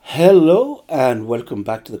Hello and welcome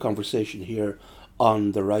back to the conversation here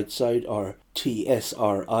on the right side, or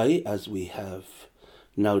TSRI as we have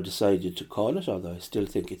now decided to call it, although I still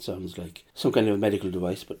think it sounds like some kind of medical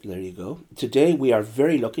device, but there you go. Today we are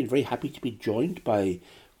very lucky and very happy to be joined by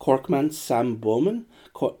Corkman Sam Bowman.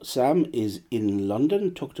 Sam is in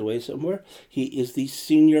London, tucked away somewhere. He is the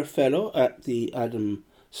senior fellow at the Adam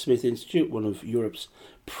Smith Institute, one of Europe's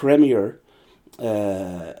premier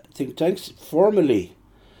think tanks, formerly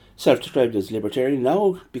self-described as libertarian.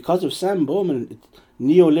 Now, because of Sam Bowman,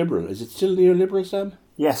 neoliberal. Is it still neoliberal, Sam?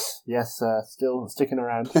 Yes, still sticking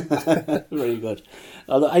around. Very good.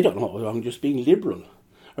 Although I don't know what was wrong just being liberal,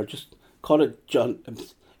 or just call it John.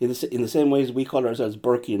 In the same way as we call ourselves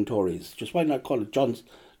Burkean Tories, just why not call it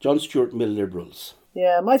John Stuart Mill liberals?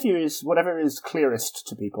 Yeah, my view is whatever is clearest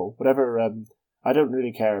to people. Whatever. I don't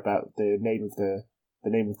really care about the name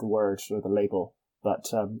of the word or the label,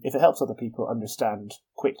 but if it helps other people understand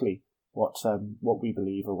quickly what we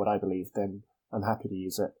believe or what I believe, then I'm happy to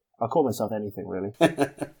use it. I'll call myself anything, really.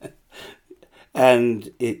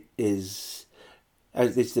 And it's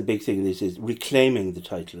the big thing. This is reclaiming the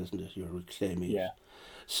title, isn't it? You're reclaiming. Yeah.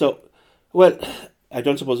 So, well, I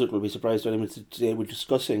don't suppose it will be surprised to anyone today we're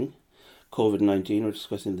discussing COVID-19. We're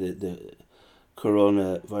discussing the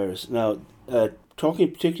coronavirus. Now,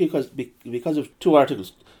 talking particularly because of two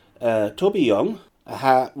articles. Toby Young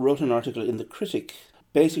wrote an article in The Critic,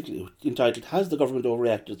 basically entitled "Has the Government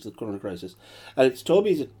Overreacted to the Current Crisis?" And it's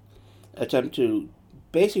Toby's attempt to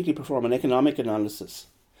basically perform an economic analysis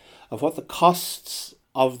of what the costs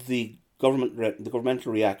of the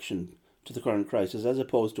governmental reaction to the current crisis, as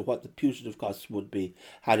opposed to what the putative costs would be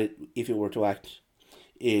if it were to act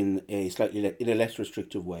in a less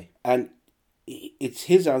restrictive way. And it's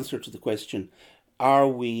his answer to the question: are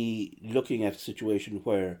we looking at a situation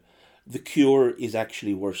where the cure is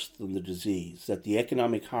actually worse than the disease, that the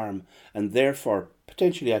economic harm and therefore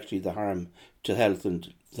potentially actually the harm to health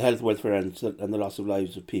and the health, welfare and the loss of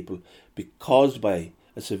lives of people caused by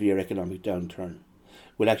a severe economic downturn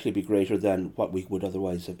will actually be greater than what we would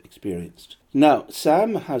otherwise have experienced? Now,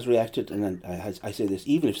 Sam has reacted, and I say this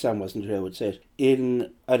even if Sam wasn't here, I would say it,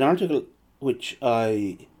 in an article which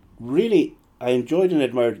I enjoyed and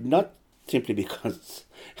admired, not simply because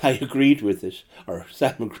I agreed with it, or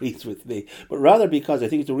Sam agrees with me, but rather because I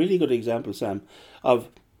think it's a really good example, Sam, of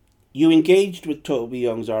you engaged with Toby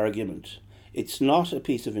Young's argument. It's not a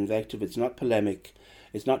piece of invective, it's not polemic,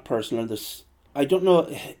 it's not personal. I don't know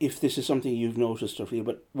if this is something you've noticed or feel,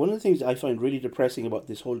 but one of the things I find really depressing about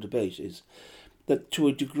this whole debate is that to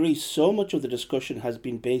a degree so much of the discussion has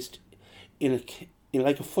been based in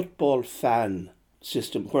like a football fan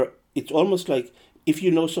system, where it's almost like if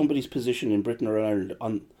you know somebody's position in Britain or Ireland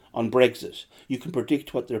on Brexit, you can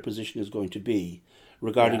predict what their position is going to be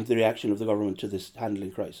regarding the reaction of the government to this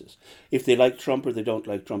handling crisis. If they like Trump or they don't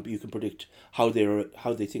like Trump, you can predict how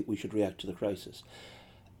they think we should react to the crisis.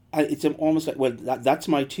 And it's almost like, well, that's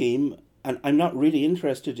my team, and I'm not really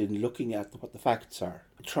interested in looking at what the facts are,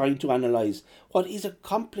 trying to analyse what is a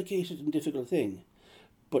complicated and difficult thing.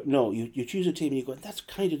 But no, you choose a team and you go, that's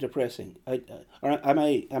kind of depressing. Or am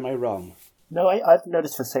I wrong? No, I've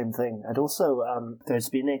noticed the same thing, and also there's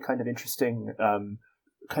been a kind of interesting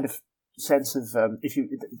kind of sense of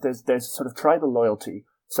there's sort of tribal loyalty.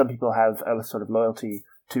 Some people have a sort of loyalty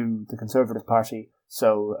to the Conservative Party,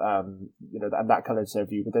 so and that colours their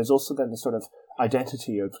view. But there's also then the sort of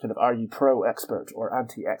identity of kind of, are you pro-expert or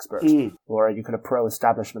anti-expert, or are you kind of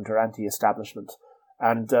pro-establishment or anti-establishment?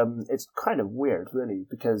 And it's kind of weird, really,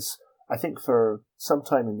 because I think for some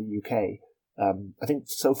time in the UK, I think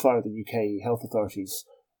so far the UK health authorities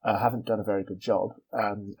haven't done a very good job,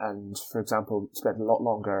 and, for example, spent a lot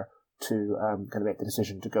longer to kind of make the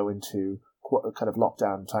decision to go into kind of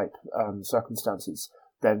lockdown type circumstances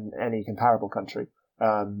than any comparable country,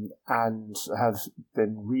 and have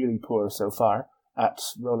been really poor so far at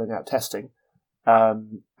rolling out testing.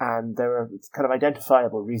 And there are kind of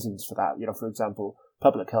identifiable reasons for that. For example,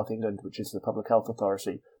 Public Health England, which is the public health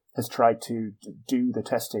authority, has tried to do the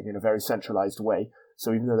testing in a very centralised way.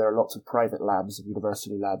 So even though there are lots of private labs and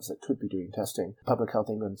university labs that could be doing testing, Public Health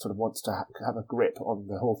England sort of wants to have a grip on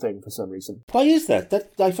the whole thing for some reason. Why is that?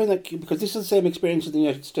 I find that because this is the same experience in the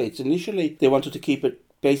United States. Initially, they wanted to keep it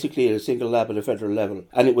basically at a single lab at a federal level,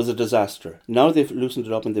 and it was a disaster. Now they've loosened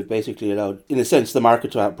it up and they've basically allowed, in a sense, the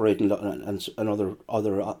market to operate and other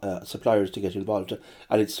suppliers to get involved,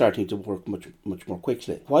 and it's starting to work much more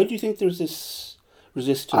quickly. Why do you think there's this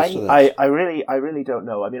resistance to that? I really don't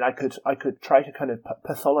know. I mean, I could try to kind of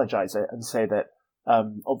pathologize it and say that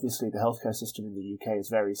obviously the healthcare system in the UK is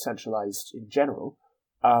very centralised in general,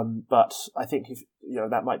 But I think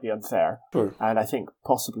that might be unfair. Sure. And I think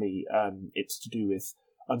possibly it's to do with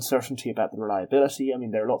uncertainty about the reliability. I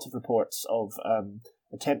mean, there are lots of reports of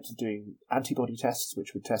attempts at doing antibody tests,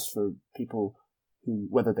 which would test for people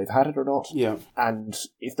whether they've had it or not. Yeah. And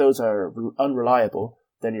if those are unreliable,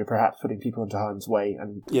 then you're perhaps putting people into harm's way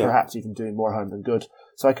and perhaps even doing more harm than good.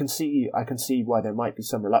 So I can see why there might be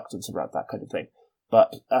some reluctance about that kind of thing.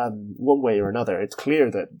 But one way or another, it's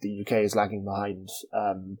clear that the UK is lagging behind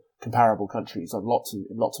comparable countries in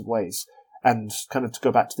lots of ways. And kind of to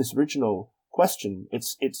go back to this original question,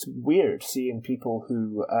 it's weird seeing people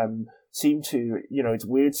who seem to, it's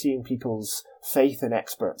weird seeing people's faith in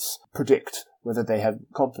experts predict whether they have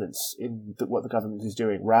confidence in what the government is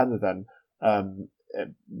doing, rather than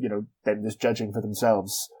them just judging for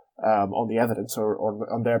themselves on the evidence or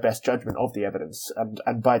on their best judgment of the evidence.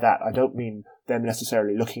 And by that, I don't mean them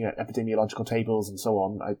necessarily looking at epidemiological tables and so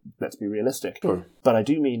on. Let's be realistic. Sure. But I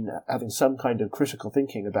do mean having some kind of critical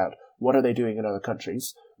thinking about what are they doing in other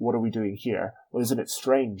countries? What are we doing here? Well, isn't it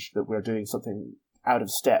strange that we're doing something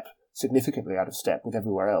significantly out of step with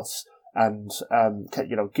everywhere else? And,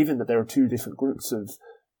 given that there are two different groups of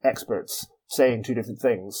experts saying two different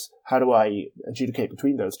things, how do I adjudicate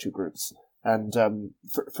between those two groups? And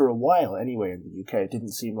for a while, anyway, in the UK, it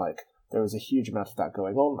didn't seem like there was a huge amount of that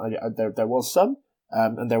going on. There was some,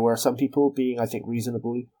 and there were some people being, I think,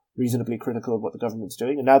 reasonably critical of what the government's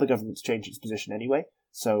doing. And now the government's changed its position anyway.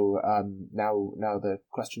 So now the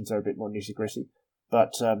questions are a bit more nitty gritty.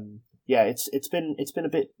 But it's been a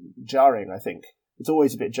bit jarring. I think it's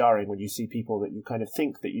always a bit jarring when you see people that you kind of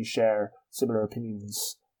think that you share similar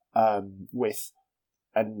opinions with.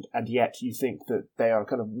 And yet you think that they are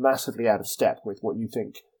kind of massively out of step with what you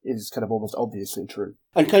think is kind of almost obviously true.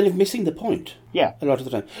 And kind of missing the point. Yeah. A lot of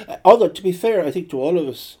the time. Although, to be fair, I think to all of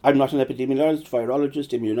us, I'm not an epidemiologist, virologist,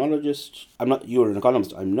 immunologist. You're an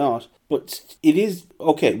economist, I'm not. But it is,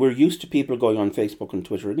 okay, we're used to people going on Facebook and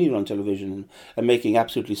Twitter and even on television and making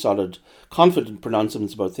absolutely solid, confident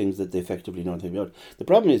pronouncements about things that they effectively know nothing about. The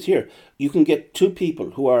problem is here, you can get two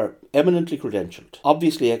people who are eminently credentialed,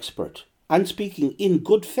 obviously expert, and speaking in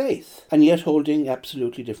good faith, and yet holding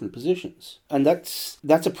absolutely different positions. And that's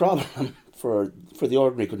a problem for the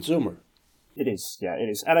ordinary consumer. It is, yeah, it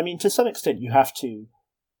is. And I mean, to some extent, you have to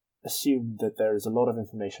assume that there is a lot of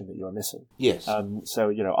information that you're missing. Yes.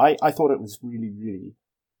 So, I thought it was really, really,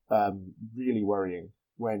 really worrying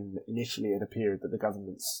when initially it appeared that the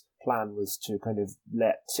government's plan was to kind of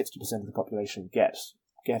let 60% of the population get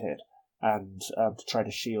it, and to try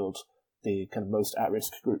to shield the kind of most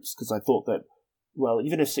at-risk groups, because I thought that, well,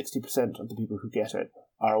 even if 60% of the people who get it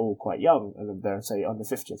are all quite young, and they're, say, under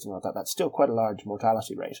 50 or something like that, that's still quite a large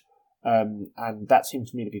mortality rate. And that seemed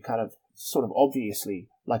to me to be kind of sort of obviously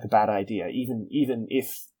like a bad idea, even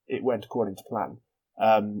if it went according to plan.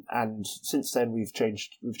 And since then we've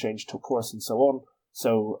changed course and so on.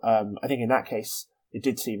 So I think in that case it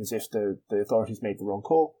did seem as if the authorities made the wrong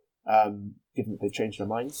call, given that they changed their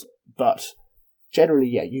minds. But generally,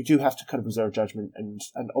 yeah, you do have to kind of reserve judgment, and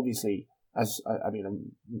obviously, I'm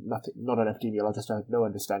not an epidemiologist. I have no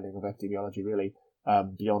understanding of epidemiology really,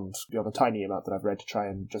 beyond a tiny amount that I've read to try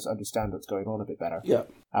and just understand what's going on a bit better. Yeah.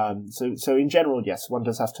 So in general, yes, one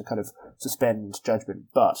does have to kind of suspend judgment,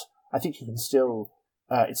 but I think you can still,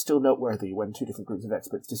 it's still noteworthy when two different groups of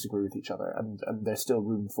experts disagree with each other, and there's still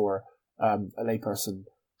room for a layperson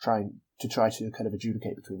try to kind of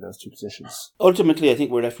adjudicate between those two positions. Ultimately, I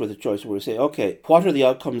think we're left with a choice where we say, okay, what are the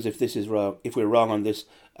outcomes if this is wrong, if we're wrong on this?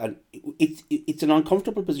 And it's an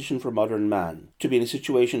uncomfortable position for modern man to be in a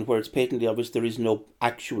situation where it's patently obvious there is no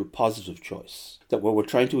actual positive choice. That what we're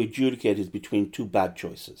trying to adjudicate is between two bad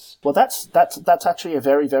choices. Well, that's actually a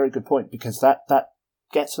very, very good point, because that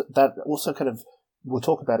also kind of, we'll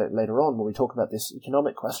talk about it later on when we talk about this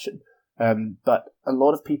economic question. But a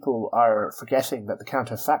lot of people are forgetting that the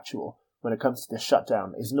counterfactual when it comes to this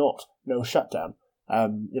shutdown is not no shutdown. A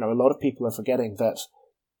lot of people are forgetting that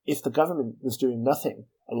if the government was doing nothing,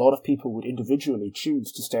 a lot of people would individually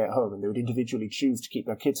choose to stay at home, and they would individually choose to keep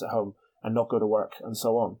their kids at home and not go to work and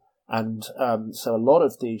so on. And so a lot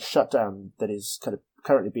of the shutdown that is kind of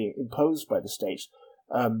currently being imposed by the state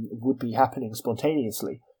would be happening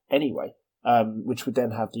spontaneously anyway, which would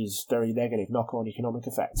then have these very negative knock-on economic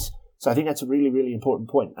effects. So I think that's a really, really important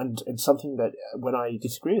point, and something that when I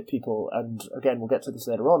disagree with people, and again, we'll get to this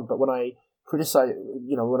later on, but when I criticize,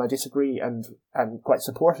 when I disagree and quite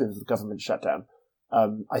supportive of the government shutdown,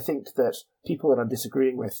 I think that people that I'm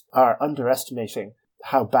disagreeing with are underestimating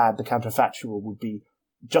how bad the counterfactual would be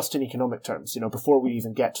just in economic terms, before we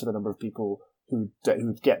even get to the number of people who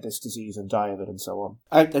get this disease and die of it and so on.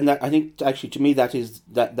 I think, actually, to me, that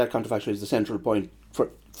counterfactual is the central point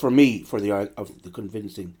for me, for the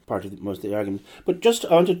convincing part of most of the argument. But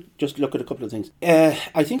I want to just look at a couple of things.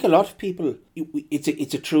 I think a lot of people,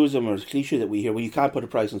 it's a truism or a cliche that we hear, well, you can't put a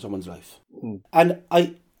price on someone's life. And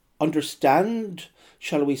I understand,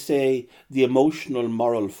 shall we say, the emotional,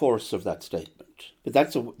 moral force of that statement. But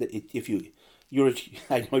that's I know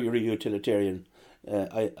you're a utilitarian.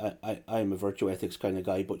 I'm a virtue ethics kind of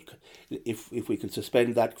guy, but if we can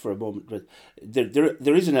suspend that for a moment,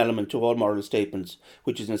 there is an element to all moral statements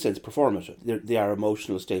which is in a sense performative. They are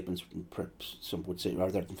emotional statements, perhaps some would say,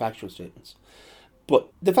 rather than factual statements.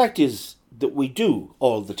 But the fact is that we do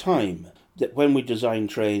all the time, that when we design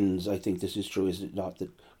trains, I think this is true, is it not,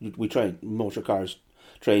 that we try motor cars,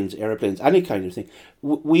 trains, aeroplanes, any kind of thing,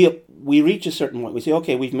 we reach a certain point. We say,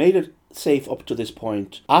 okay, we've made it safe up to this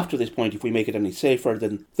point. After this point, if we make it any safer,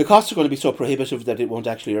 then the costs are going to be so prohibitive that it won't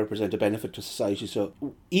actually represent a benefit to society. So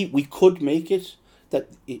we could make it that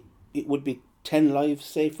it would be 10 lives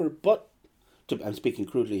safer, but I'm speaking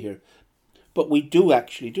crudely here, but we do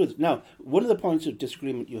actually do it. Now, one of the points of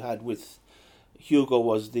disagreement you had with Hugo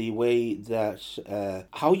was the way that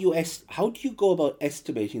how do you go about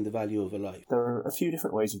estimating the value of a life? There are a few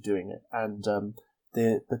different ways of doing it, and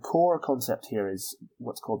the core concept here is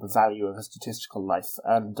what's called the value of a statistical life.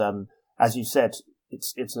 And as you said,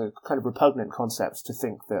 it's a kind of repugnant concept to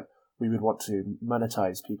think that we would want to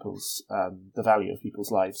monetize people's the value of people's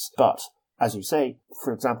lives. But as you say,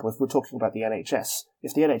 for example, if we're talking about the NHS,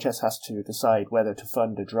 if the NHS has to decide whether to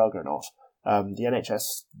fund a drug or not, the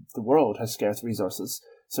NHS, the world has scarce resources,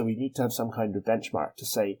 so we need to have some kind of benchmark to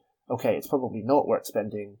say, okay, it's probably not worth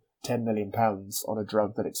spending £10 million on a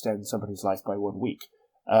drug that extends somebody's life by 1 week.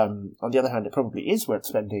 On the other hand, it probably is worth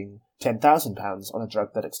spending £10,000 on a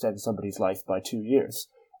drug that extends somebody's life by 2 years.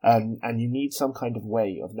 And you need some kind of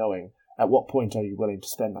way of knowing at what point are you willing to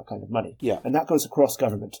spend that kind of money. Yeah. And that goes across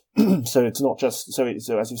government. So it's not just, so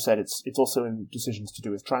as you said, it's also in decisions to do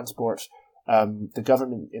with transport. The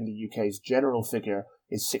government in the UK's general figure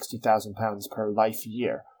is £60,000 per life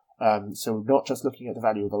year. So we're not just looking at the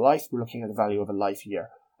value of a life, we're looking at the value of a life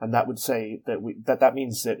year. And that would say that that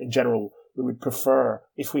means that in general, we would prefer,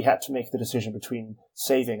 if we had to make the decision between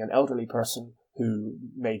saving an elderly person who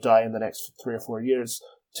may die in the next 3 or 4 years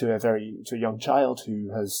to a young child who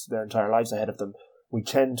has their entire lives ahead of them, we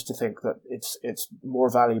tend to think that it's more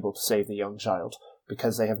valuable to save the young child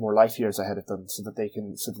because they have more life years ahead of them, so that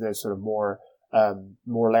there's sort of more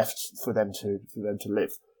left for them to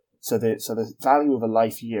live. So the value of a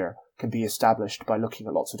life year can be established by looking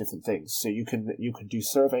at lots of different things. So you can do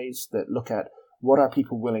surveys that look at what are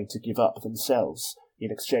people willing to give up themselves in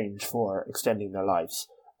exchange for extending their lives.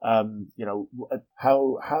 How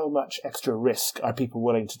much extra risk are people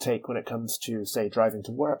willing to take when it comes to, say, driving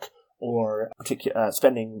to work or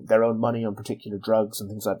spending their own money on particular drugs and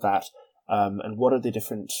things like that. And what are the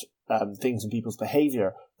different things in people's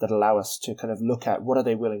behaviour that allow us to kind of look at what are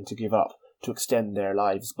they willing to give up to extend their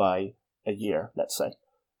lives by a year, let's say.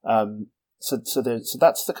 So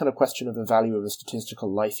that's the kind of question of the value of a statistical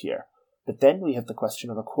life year. But then we have the question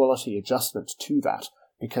of a quality adjustment to that,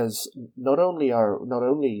 because not only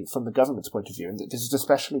from the government's point of view, and this is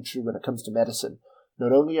especially true when it comes to medicine,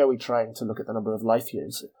 not only are we trying to look at the number of life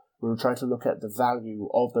years, we're trying to look at the value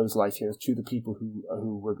of those life years to the people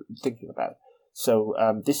who we're thinking about. So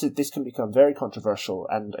this can become very controversial,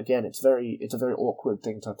 and again, it's a very awkward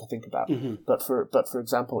thing to have to think about. Mm-hmm. But for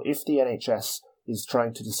example, if the NHS is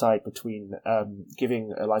trying to decide between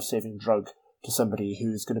giving a life-saving drug to somebody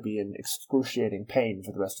who's going to be in excruciating pain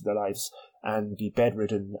for the rest of their lives and be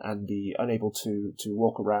bedridden and be unable to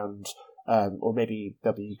walk around, or maybe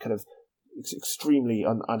they'll be kind of extremely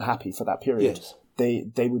unhappy for that period, yes.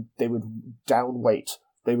 they would downweight.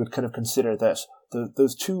 They would kind of consider that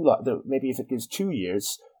maybe if it gives 2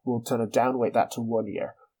 years, we'll kind of downweight that to 1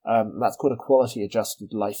 year. That's called a quality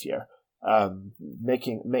adjusted life year.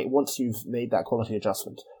 Once you've made that quality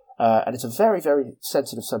adjustment, and it's a very, very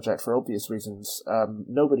sensitive subject for obvious reasons.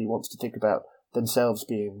 Nobody wants to think about themselves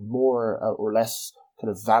being more or less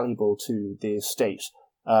kind of valuable to the state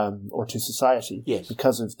or to society, yes,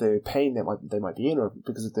 because of the pain they might be in, or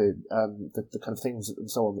because of the kind of things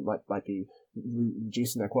and so on that might be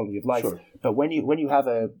reducing their quality of life. Sure. But when you have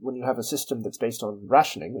a system that's based on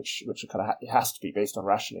rationing, which kind of it has to be based on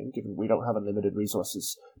rationing, given we don't have unlimited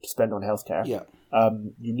resources to spend on healthcare, yeah,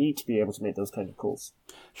 you need to be able to make those kind of calls.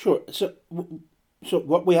 Sure. So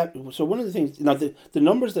what we have. So one of the things now, the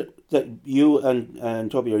numbers that you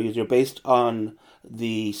and Toby are using are based on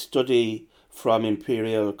the study from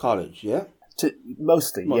Imperial College, yeah.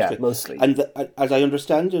 Mostly. And as I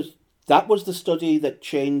understand it, that was the study that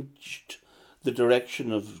changed the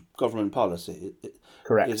direction of government policy.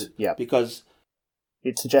 Correct. Yeah. Because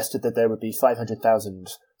it suggested that there would be 500,000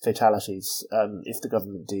 fatalities if the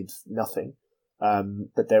government did nothing,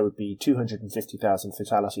 that there would be 250,000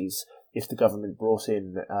 fatalities if the government brought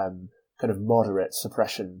in kind of moderate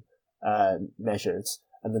suppression measures,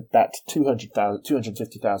 and that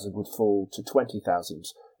 250,000 would fall to 20,000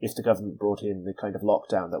 if the government brought in the kind of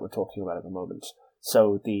lockdown that we're talking about at the moment.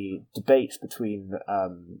 So the debate between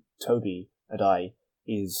Toby and I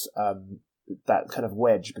is that kind of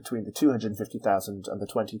wedge between the 250,000 and the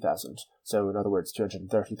 20,000. So in other words,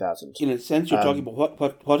 230,000. In a sense, you're talking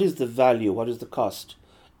about what is the value, what is the cost,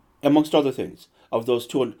 amongst other things, of those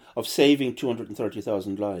of saving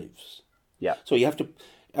 230,000 lives. Yeah. So you have to,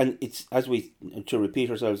 and it's, to repeat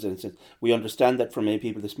ourselves, we understand that for many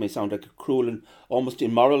people this may sound like a cruel and almost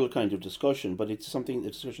immoral kind of discussion, but it's a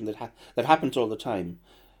discussion that happens all the time.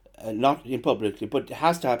 Not in publicly, but it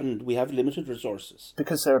has to happen. We have limited resources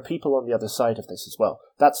because there are people on the other side of this as well.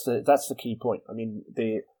 That's the key point. I mean,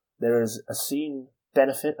 there is a seen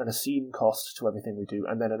benefit and a seen cost to everything we do,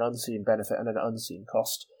 and then an unseen benefit and an unseen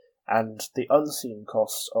cost. And the unseen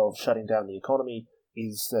cost of shutting down the economy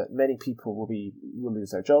is that many people will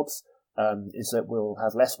lose their jobs. Is that we'll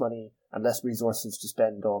have less money and less resources to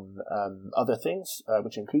spend on other things,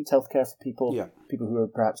 which includes healthcare for people, people who are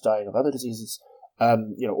perhaps dying of other diseases.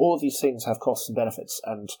 All of these things have costs and benefits,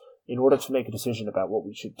 and in order to make a decision about what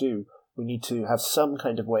we should do, we need to have some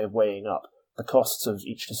kind of way of weighing up the costs of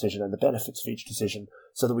each decision and the benefits of each decision,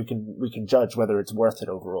 so that we can judge whether it's worth it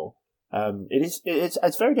overall.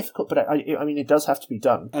 It's very difficult, but I mean, it does have to be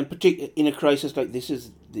done. And particularly in a crisis like this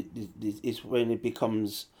is when it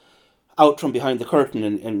becomes out from behind the curtain,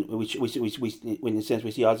 and which in a sense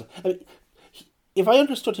we see odds. I mean, if I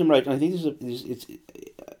understood him right, and I think it's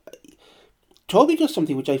Toby does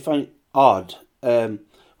something which I find odd.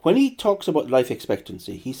 When he talks about life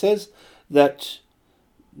expectancy, he says that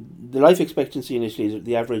the life expectancy in Italy,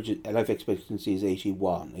 the average life expectancy is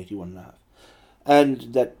 81 and a half.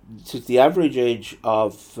 And that since the average age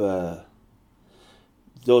of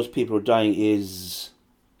those people who are dying is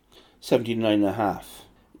 79 and a half.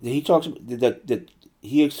 He talks about that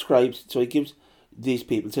he ascribes, so he gives these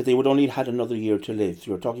people, so they would only have had another year to live.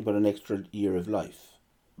 So you're talking about an extra year of life.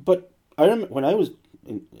 But I remember when I was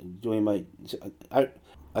doing my, I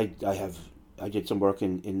did some work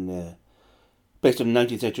in based on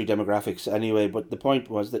 19th century demographics anyway. But the point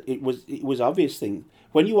was that it was obvious thing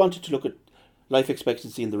when you wanted to look at life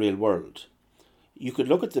expectancy in the real world, you could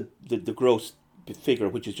look at the gross figure,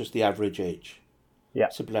 which is just the average age,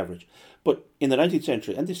 simple average. But in the 19th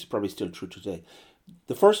century, and this is probably still true today,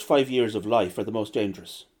 the first 5 years of life are the most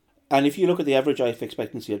dangerous. And if you look at the average life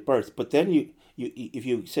expectancy at birth, but then if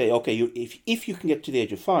you say, okay, if you can get to the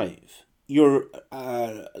age of 5, your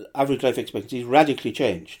average life expectancy is radically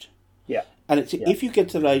changed. Yeah. And it's if you get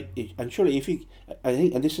to and surely I think,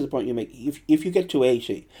 and this is the point you make, if you get to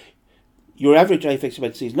 80, your average life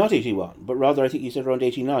expectancy is not 81, but rather I think you said around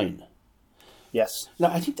 89. Yes.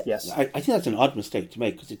 Now I think I think that's an odd mistake to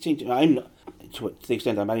make, because it seems I'm not, to the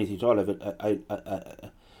extent I'm anything at all of it,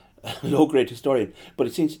 a low-grade historian, but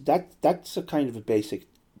it seems that's a kind of a basic.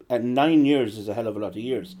 And 9 years is a hell of a lot of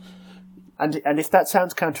years. And if that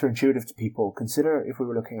sounds counterintuitive to people, consider if we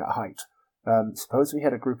were looking at height. Suppose we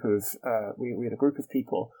had a group of we had a group of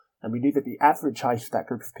people, and we knew that the average height of that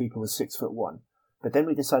group of people was 6'1", but then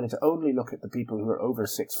we decided to only look at the people who are over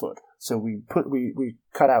 6 foot. So we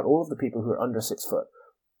cut out all of the people who are under 6 foot.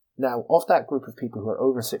 Now, of that group of people who are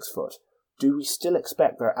over 6 foot, do we still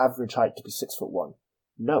expect their average height to be 6'1"?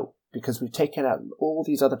 No, because we've taken out all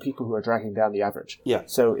these other people who are dragging down the average. Yeah.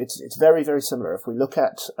 So it's very, very similar. If we look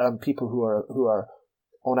at people who are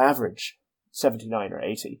on average 79 or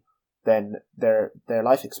 80, then their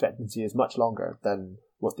life expectancy is much longer than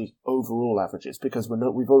what the overall average is, because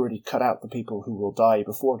we've already cut out the people who will die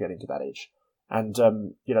before getting to that age. And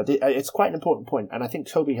it's quite an important point, and I think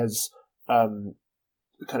Toby has kind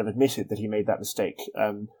of admitted that he made that mistake.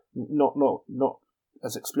 Not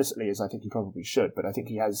as explicitly as I think he probably should, but I think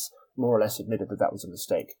he has more or less admitted that was a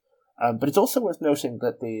mistake. But it's also worth noting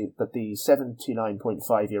that the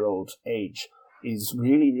 79.5-year-old age is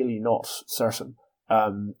really, really not certain.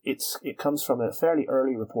 It comes from a fairly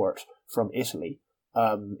early report from Italy.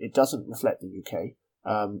 It doesn't reflect the UK.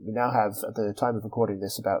 We now have, at the time of recording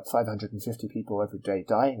this, about 550 people every day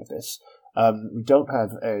dying of this. We don't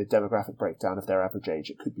have a demographic breakdown of their average age.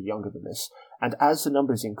 It could be younger than this. And as the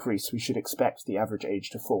numbers increase, we should expect the average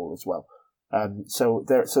age to fall as well. So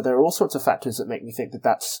there are all sorts of factors that make me think that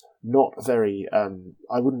that's not very.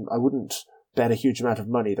 I wouldn't bet a huge amount of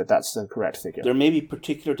money that that's the correct figure. There may be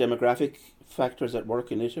particular demographic factors at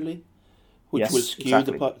work in Italy, which Yes, will skew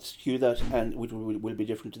exactly. skew that, and which will be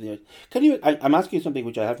different to the. Can you? I'm asking you something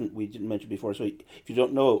which we didn't mention before. So if you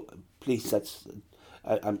don't know, please,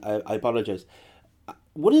 I apologize.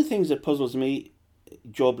 One of the things that puzzles me,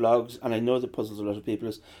 Joe Blogs, and I know that puzzles a lot of people,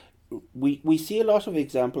 is we see a lot of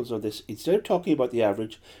examples of this. Instead of talking about the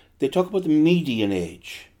average, they talk about the median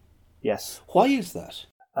age. Yes. Why is that?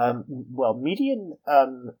 Well, median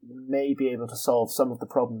may be able to solve some of the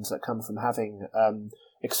problems that come from having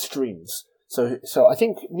extremes. So I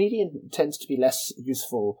think median tends to be less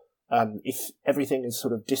useful if everything is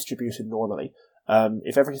sort of distributed normally.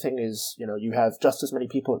 If everything is, you have just as many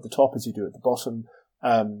people at the top as you do at the bottom,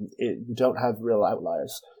 you don't have real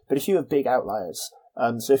outliers. But if you have big outliers,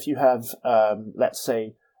 so if you have, let's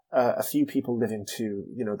say, a few people living to,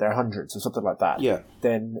 their hundreds or something like that, Yeah.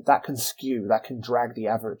 then that can drag the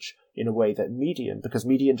average in a way that median, because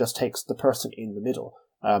median just takes the person in the middle.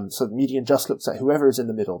 So the median just looks at whoever is in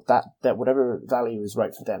the middle, that whatever value is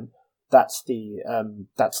right for them, that's the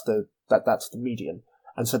median.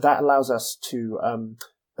 And so that allows us to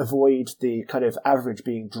avoid the kind of average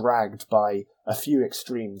being dragged by a few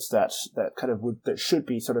extremes that should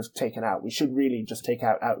be sort of taken out. We should really just take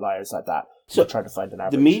out outliers like that. So try to find an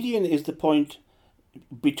average. The median is the point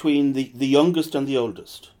between the youngest and the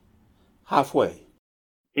oldest, halfway.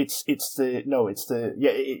 So if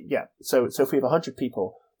we have 100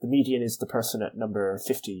 people, the median is the person at number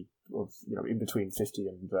 50, or in between 50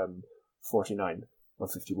 and 49 or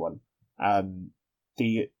 51.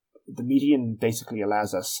 The median basically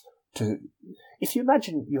allows us to, if you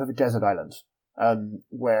imagine you have a desert island,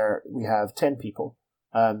 where we have 10 people,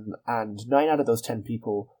 and 9 out of those 10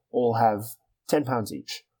 people all have £10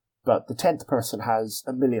 each, but the 10th person has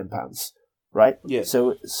 £1 million, right? Yeah.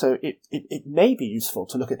 So it may be useful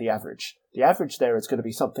to look at the average. The average there is going to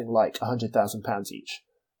be something like £100,000 each.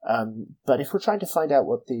 But if we're trying to find out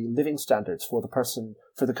what the living standards for the person,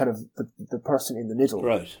 for the kind of the person in the middle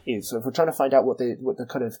is, so if we're trying to find out what the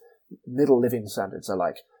kind of middle living standards are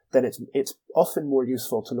like, then it's often more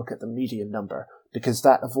useful to look at the median number, because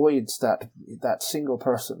that avoids that single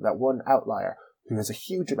person, that one outlier who has a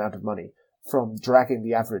huge amount of money, from dragging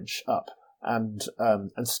the average up and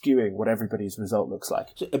skewing what everybody's result looks like.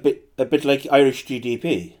 So a bit like Irish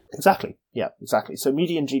GDP. Exactly. Yeah, exactly. So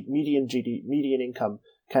median income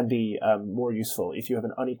can be more useful if you have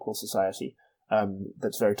an unequal society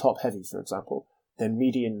that's very top heavy, for example. Then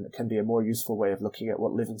median can be a more useful way of looking at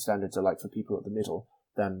what living standards are like for people at the middle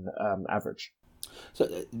than average. So,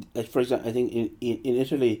 for example, I think in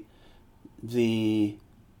Italy, the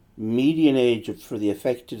median age for the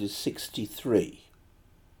affected is 63.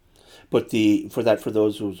 But for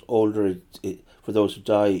those who's older, for those who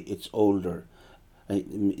die, it's older.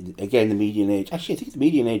 Again, the median age. Actually, I think the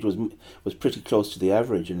median age was pretty close to the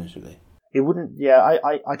average in Italy. It wouldn't. Yeah,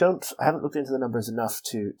 I haven't looked into the numbers enough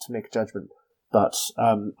to make a judgment. But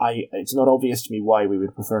it's not obvious to me why we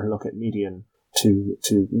would prefer to look at median to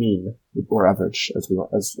mean or average, as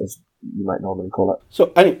you might normally call it.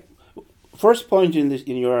 So anyway, first point in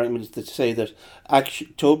your argument is to say that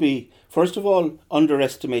Toby, first of all,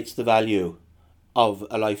 underestimates the value of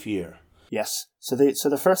a life year. Yes. So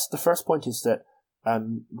the first point is that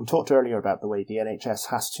we talked earlier about the way the NHS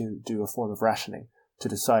has to do a form of rationing to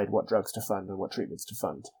decide what drugs to fund and what treatments to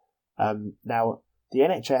fund. Now, the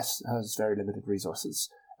NHS has very limited resources,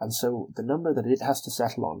 and so the number that it has to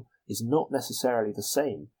settle on is not necessarily the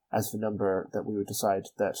same as the number that we would decide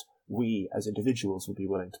that we as individuals would be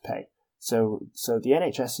willing to pay. So the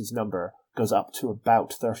NHS's number goes up to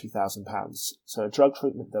about £30,000. So a drug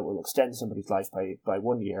treatment that will extend somebody's life by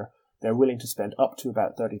 1 year, they're willing to spend up to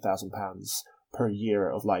about £30,000 per year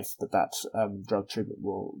of life that drug treatment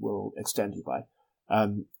will extend you by.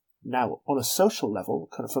 Now, on a social level,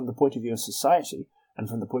 kind of from the point of view of society and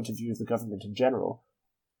from the point of view of the government in general,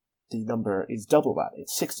 the number is double that.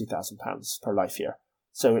 It's £60,000 per life year.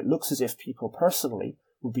 So it looks as if people personally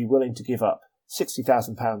would be willing to give up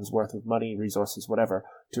 £60,000 worth of money, resources, whatever,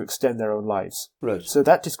 to extend their own lives. Right. So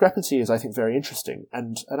that discrepancy is, I think, very interesting,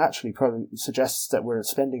 and actually probably suggests that we're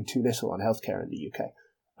spending too little on healthcare in the UK.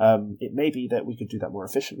 It may be that we could do that more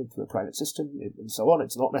efficiently through a private system and so on.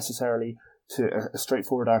 It's not necessarily a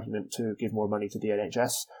straightforward argument to give more money to the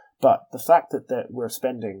NHS, but the fact that we're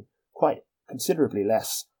spending quite considerably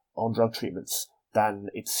less on drug treatments than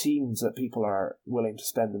it seems that people are willing to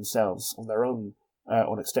spend themselves on their own,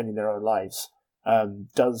 on extending their own lives,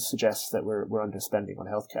 does suggest that we're underspending on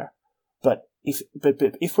healthcare. But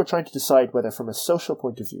if we're trying to decide whether from a social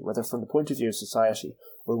point of view, whether from the point of view of society,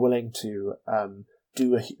 we're willing to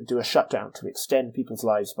do a shutdown to extend people's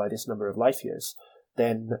lives by this number of life years,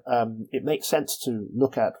 then it makes sense to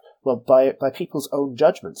look at well, by people's own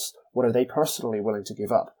judgments, what are they personally willing to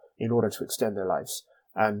give up in order to extend their lives?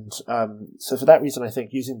 And so for that reason, I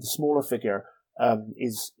think using the smaller figure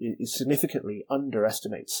is significantly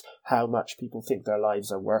underestimates how much people think their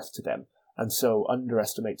lives are worth to them, and so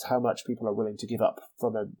underestimates how much people are willing to give up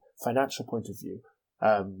from a financial point of view,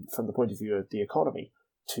 from the point of view of the economy,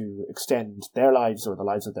 to extend their lives or the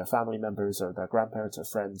lives of their family members or their grandparents or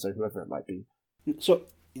friends or whoever it might be. So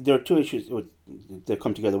there are two issues that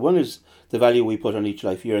come together. One is the value we put on each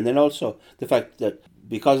life year, and then also the fact that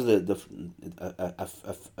because of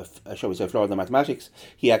shall we say, flaw of the mathematics,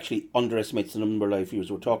 he actually underestimates the number of life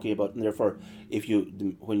years we're talking about, and therefore,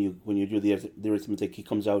 when you do the arithmetic, he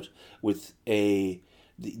comes out with the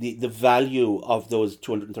value of those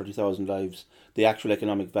 230,000 lives. The actual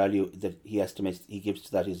economic value that he estimates he gives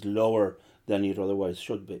to that is lower than it otherwise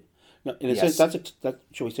should be. Now, in a sense,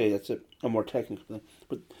 shall we say, that's a more technical thing.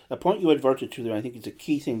 But a point you adverted to there, I think, is a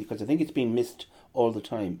key thing, because I think it's being missed all the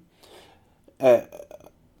time.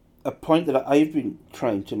 A point that I've been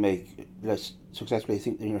trying to make less successfully, I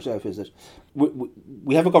think, than yourself, is that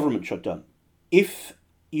we have a government shutdown. If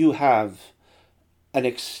you have an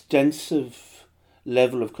extensive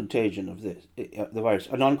level of contagion of the virus,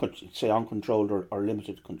 uncontrolled or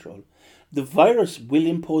limited control, the virus will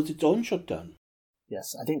impose its own shutdown.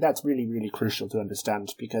 Yes, I think that's really, really crucial to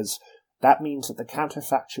understand, because that means that the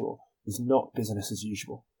counterfactual is not business as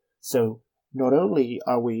usual. So not only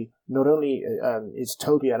is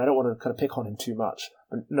Toby, and I don't want to kind of pick on him too much,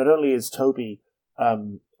 but not only is Toby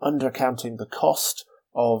undercounting the cost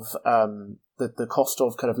of the cost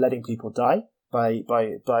of kind of letting people die by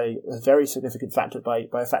a very significant factor, by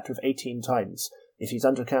a factor of 18 times. If he's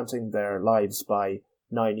undercounting their lives by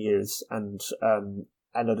 9 years and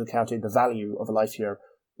undercounting the value of a life year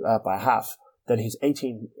by half, then he's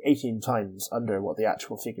 18 times under what the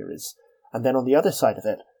actual figure is. And then on the other side of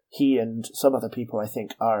it, he and some other people, I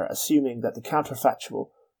think, are assuming that the counterfactual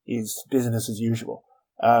is business as usual.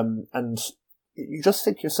 And you just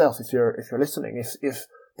think yourself, if you're listening, if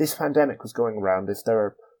this pandemic was going around, if there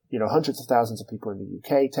are hundreds of thousands of people in the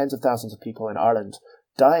UK, tens of thousands of people in Ireland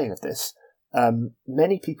dying of this,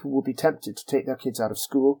 many people will be tempted to take their kids out of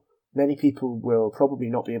school. Many people will probably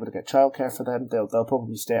not be able to get childcare for them. They'll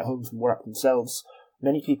probably stay at home from work themselves.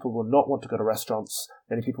 Many people will not want to go to restaurants.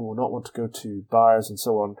 Many people will not want to go to bars and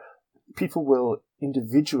so on. People will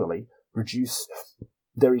individually reduce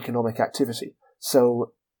their economic activity.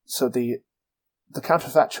 So the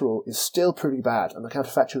counterfactual is still pretty bad, and the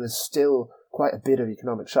counterfactual is still quite a bit of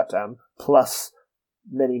economic shutdown, plus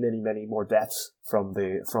many, many, many more deaths from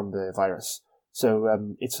the virus.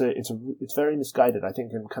 So it's very misguided, I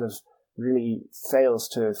think, and kind of really fails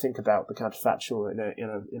to think about the counterfactual in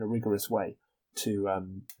a rigorous way, to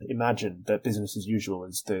imagine that business as usual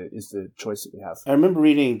is the choice that we have. I remember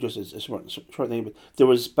reading, just as a short thing, but there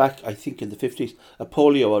was back, I think, in the 50s, a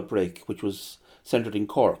polio outbreak which was centred in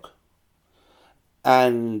Cork,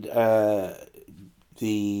 and the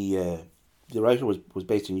writer was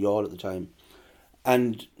based in Youghal at the time,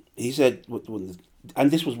 and he said,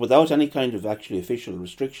 and this was without any kind of actually official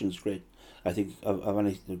restrictions, of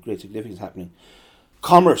any great significance happening.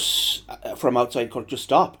 Commerce from outside Cork just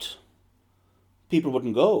stopped. People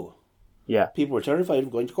wouldn't go. Yeah. People were terrified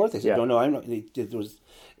of going to Cork. They said, "No, I'm not." There was,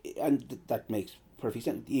 and that makes perfect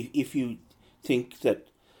sense. If you think that,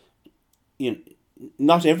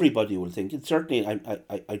 not everybody will think it. Certainly,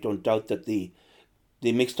 I don't doubt that the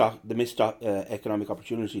missed economic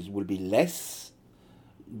opportunities will be less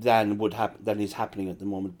than is happening at the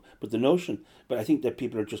moment. But I think that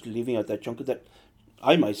people are just leaving out that chunk of that.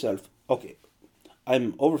 I myself,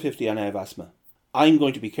 I'm over 50 and I have asthma. I'm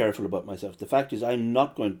going to be careful about myself. The fact is, I'm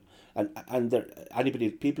not going,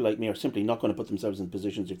 people like me are simply not going to put themselves in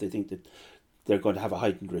positions if they think that they're going to have a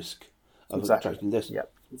heightened risk of attracting this. Yeah,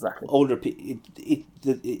 exactly. Older people,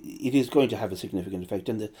 it is going to have a significant effect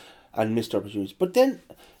and missed opportunities. But then,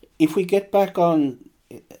 if we get back on,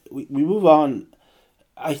 we move on.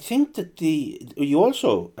 I think that you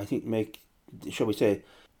also, I think, make, shall we say,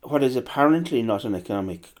 what is apparently not an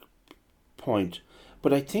economic point,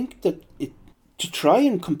 but I think that to try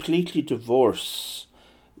and completely divorce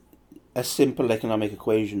a simple economic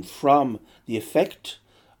equation from the effect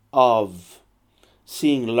of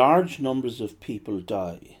seeing large numbers of people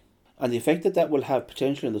die and the effect that will have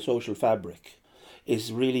potentially in the social fabric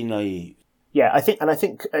is really naive. Yeah, I think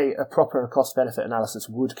a proper cost-benefit analysis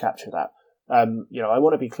would capture that. I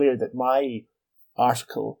want to be clear that my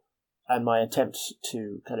article and my attempt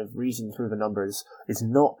to kind of reason through the numbers is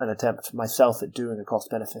not an attempt myself at doing a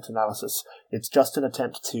cost-benefit analysis. It's just an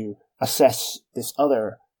attempt to assess this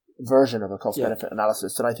other version of a cost-benefit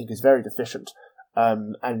analysis that I think is very deficient.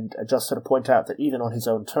 and just sort of point out that even on his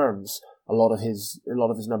own terms, a lot of his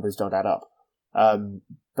numbers don't add up.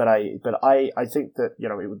 But I think that,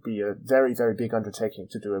 it would be a very, very big undertaking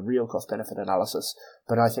to do a real cost-benefit analysis.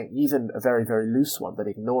 But I think even a very, very loose one that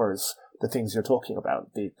ignores the things you're talking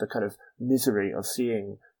about, the kind of misery of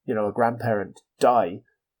seeing, a grandparent die,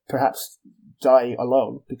 perhaps die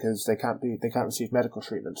alone because they can't receive medical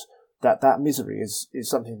treatment. That misery is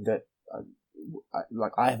something that,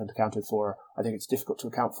 I haven't accounted for. I think it's difficult to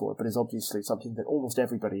account for, but is obviously something that almost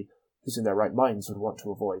everybody who's in their right minds would want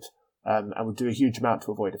to avoid. And would do a huge amount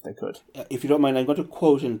to avoid if they could. If you don't mind, I'm going to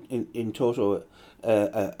quote in toto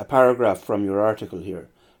a paragraph from your article here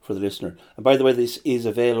for the listener. And by the way, this is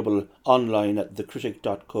available online at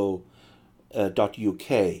thecritic.co.uk.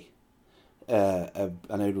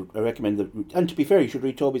 And I recommend that. And to be fair, you should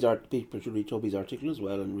read Toby's article as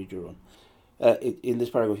well and read your own. In this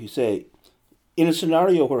paragraph, you say, in a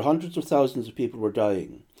scenario where hundreds of thousands of people were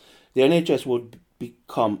dying, the NHS would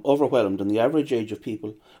become overwhelmed and the average age of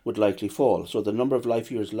people would likely fall. So the number of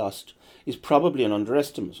life years lost is probably an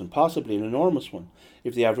underestimate and possibly an enormous one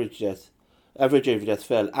if the average age of death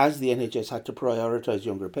fell, as the NHS had to prioritise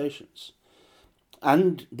younger patients.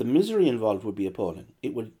 And the misery involved would be appalling.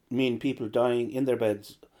 It would mean people dying in their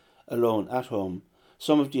beds alone at home,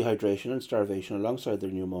 some of dehydration and starvation alongside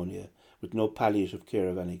their pneumonia, with no palliative care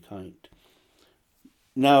of any kind.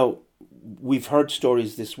 Now, we've heard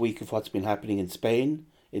stories this week of what's been happening in Spain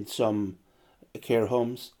in some care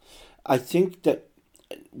homes. I think that,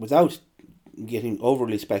 without getting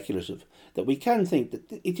overly speculative, that we can think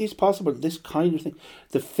that it is possible this kind of thing,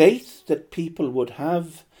 the faith that people would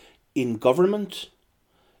have in government,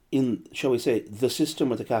 in, shall we say, the system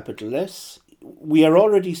with a capital S. We are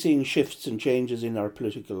already seeing shifts and changes in the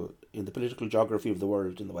political geography of the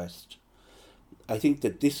world in the West. I think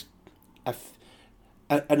that this,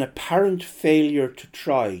 an apparent failure to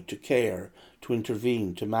try, to care, to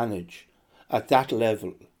intervene, to manage at that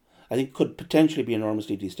level, I think could potentially be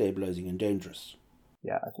enormously destabilising and dangerous.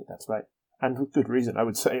 Yeah, I think that's right. And with good reason, I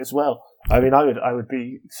would say as well. I mean, I would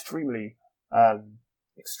be extremely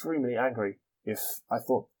angry if I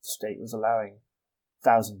thought the state was allowing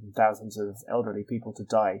thousands and thousands of elderly people to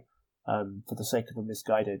die for the sake of a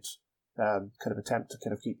misguided kind of attempt to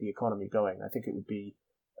kind of keep the economy going. I think it would be,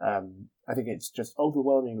 I think it's just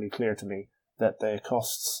overwhelmingly clear to me that the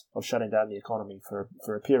costs of shutting down the economy for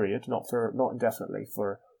a period, not indefinitely,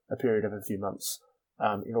 for a period of a few months,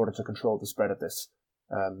 in order to control the spread of this,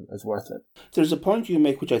 is worth it. There's a point you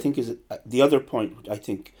make, which I think is the other point, which I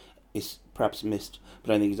think is perhaps missed,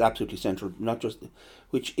 but I think is absolutely central,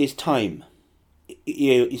 which is time.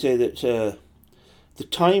 You say that the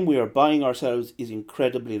time we are buying ourselves is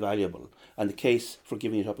incredibly valuable, and the case for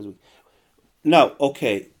giving it up is weak. Now,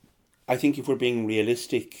 okay, I think if we're being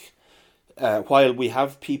realistic, while we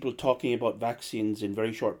have people talking about vaccines in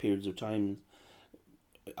very short periods of time,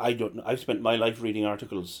 I don't know. I've spent my life reading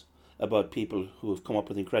articles about people who have come up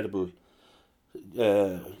with incredible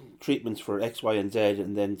treatments for X, Y, and Z,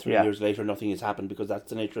 and then 3 years later nothing has happened, because that's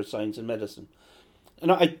the nature of science and medicine.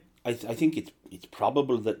 And I think it's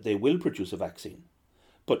probable that they will produce a vaccine,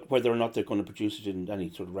 but whether or not they're going to produce it in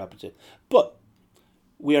any sort of rapid state. But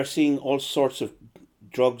we are seeing all sorts of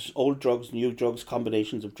drugs, old drugs, new drugs,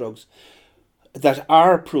 combinations of drugs that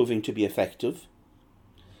are proving to be effective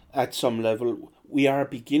at some level. We are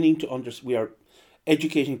beginning to we are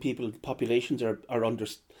educating people. Populations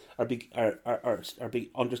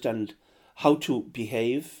understand how to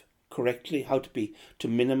behave correctly, how to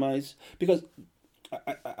minimize. Because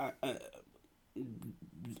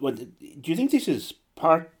do you think this is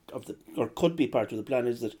part of or could be part of the plan?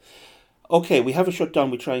 Is that okay? We have a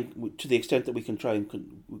shutdown. We try to the extent that we can try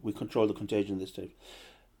and we control the contagion this time.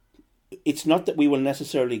 It's not that we will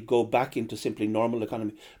necessarily go back into simply normal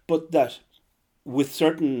economy, but that with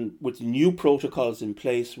new protocols in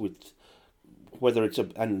place, with whether it's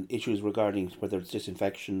and issues regarding whether it's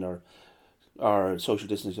disinfection or social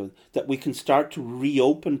distancing, that we can start to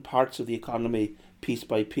reopen parts of the economy piece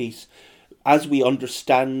by piece as we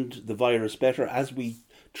understand the virus better, as we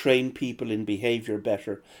train people in behaviour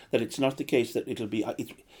better. That it's not the case that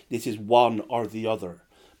this is one or the other,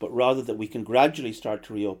 but rather that we can gradually start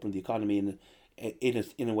to reopen the economy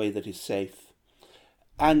in a way that is safe.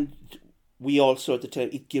 And we also, at the time,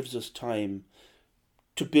 it gives us time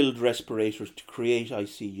to build respirators, to create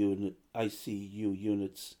ICU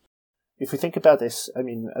units. If we think about this, I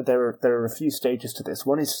mean, there are a few stages to this.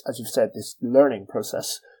 One is, as you've said, this learning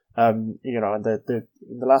process. And in the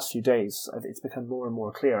last few days, it's become more and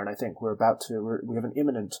more clear, and I think we have an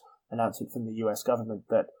imminent announcement from the US government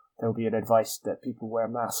that there will be an advice that people wear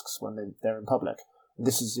masks when they're in public.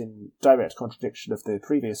 This is in direct contradiction of the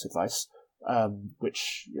previous advice,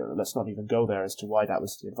 which let's not even go there as to why that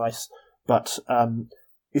was the advice. But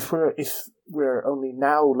if we're only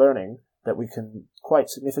now learning that we can quite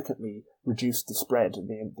significantly reduce the spread and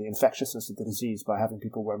the infectiousness of the disease by having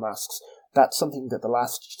people wear masks, that's something that the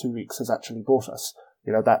last 2 weeks has actually brought us.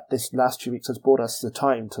 That this last 2 weeks has brought us the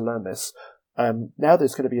time to learn this. Now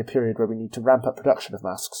there's going to be a period where we need to ramp up production of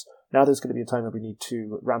masks. Now there's going to be a time where we need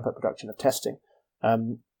to ramp up production of testing.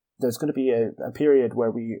 There's going to be a period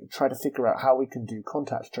where we try to figure out how we can do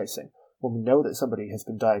contact tracing. When we know that somebody has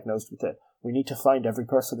been diagnosed with it, we need to find every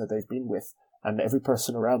person that they've been with and every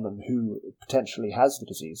person around them who potentially has the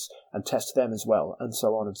disease and test them as well, and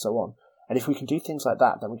so on and so on. And if we can do things like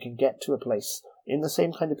that, then we can get to a place in the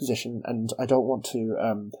same kind of position, and I don't want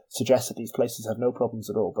to suggest that these places have no problems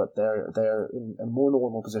at all, but they're in a more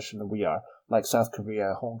normal position than we are, like South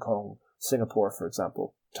Korea, Hong Kong, Singapore, for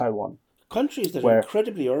example, Taiwan. Countries that are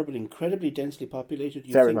incredibly urban, incredibly densely populated.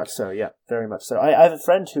 Very much so, yeah, very much so. I have a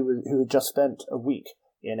friend who had just spent a week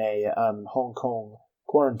in a Hong Kong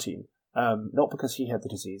quarantine, not because he had the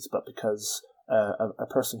disease, but because a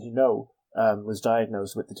person he knew was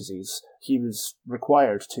diagnosed with the disease. He was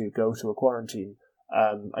required to go to a quarantine.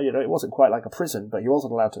 It wasn't quite like a prison, but he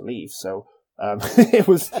wasn't allowed to leave. So it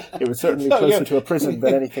was certainly closer to a prison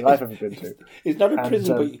than anything I've ever been to. It's not a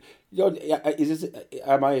prison, but is this?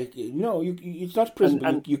 Am I? No, it's not a prison,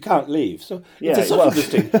 but you can't leave. So it's a subtle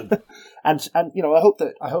distinction. and I hope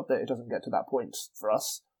that it doesn't get to that point for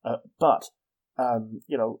us. But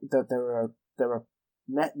there are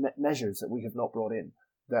measures that we have not brought in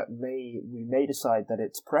that we may decide that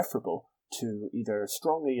it's preferable to either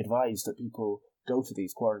strongly advise that people go to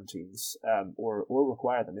these quarantines or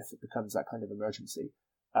require them if it becomes that kind of emergency.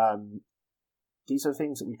 These are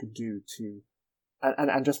things that we can do to,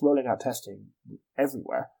 and just rolling out testing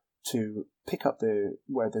everywhere to pick up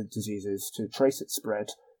where the disease is, to trace its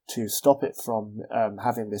spread, to stop it from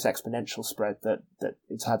having this exponential spread that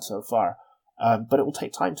it's had so far. But it will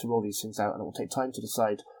take time to roll these things out, and it will take time to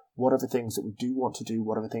decide what are the things that we do want to do,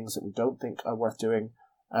 what are the things that we don't think are worth doing.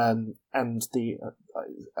 And the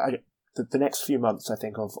next few months, I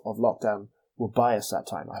think, of lockdown will buy us that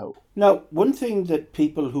time, I hope. Now, one thing that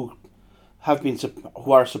people who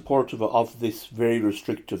are supportive of this very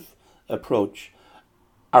restrictive approach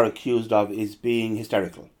are accused of is being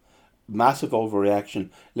hysterical. Massive overreaction.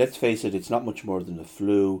 Let's face it, it's not much more than a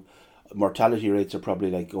flu. Mortality rates are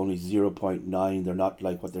probably like only 0.9. They're not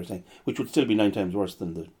like what they're saying, which would still be 9 times worse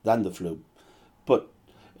than the flu.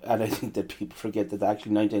 And I think that people forget that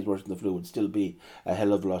actually 9 times worse than the flu would still be a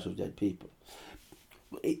hell of a lot of dead people.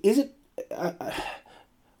 Is it...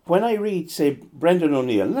 when I read, say, Brendan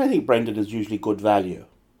O'Neill, and I think Brendan is usually good value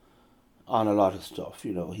on a lot of stuff.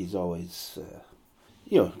 He's always...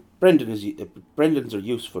 Brendans are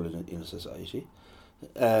useful in a society.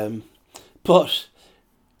 But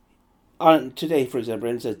on today, for example,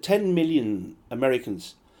 Brendan says 10 million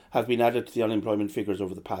Americans have been added to the unemployment figures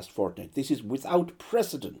over the past fortnight. This is without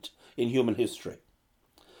precedent in human history.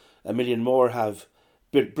 1 million more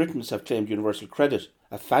Britons have claimed universal credit,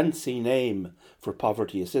 a fancy name for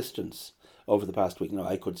poverty assistance, over the past week. Now,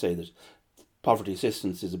 I could say that poverty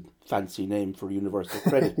assistance is a fancy name for universal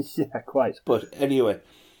credit. Yeah, quite. But anyway,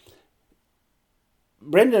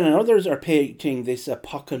 Brendan and others are painting this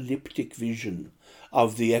apocalyptic vision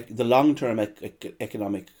of the long-term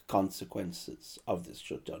economic consequences of this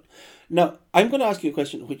shutdown. Now, I'm going to ask you a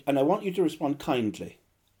question, and I want you to respond kindly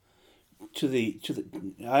to the.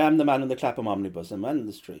 I am the man in the Clapham omnibus, I'm the man in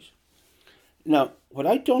the street. Now, what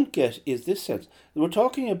I don't get is this sense. We're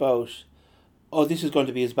talking about, this is going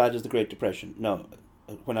to be as bad as the Great Depression. No,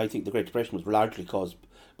 when I think the Great Depression was largely caused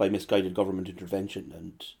by misguided government intervention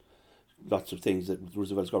and lots of things that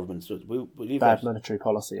Roosevelt's government did. Bad monetary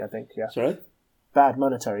policy, I think, yeah. Sorry? Bad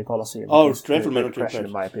monetary policy. Dreadful monetary policy,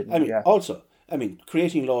 in my opinion. Also,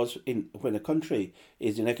 creating laws when a country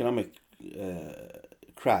is in economic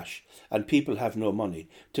crash and people have no money,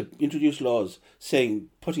 to introduce laws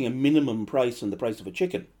putting a minimum price on the price of a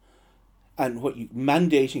chicken, and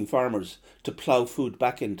mandating farmers to plough food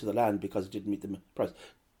back into the land because it didn't meet the price,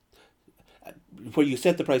 where you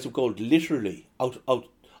set the price of gold literally out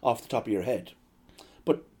off the top of your head.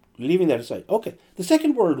 But leaving that aside, okay, the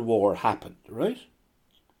Second World War happened, right?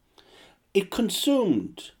 It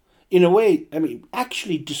consumed, in a way,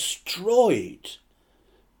 actually destroyed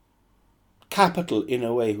capital in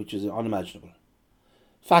a way which is unimaginable.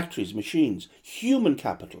 Factories, machines, human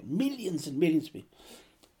capital, millions and millions of people.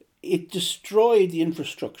 It destroyed the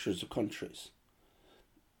infrastructures of countries.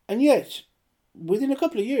 And yet, within a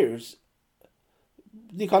couple of years,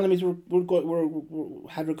 the economies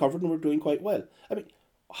had recovered and were doing quite well. I mean,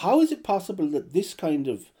 how is it possible that this kind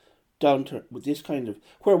of downturn, with this kind of,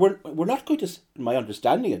 where we're not going to, in my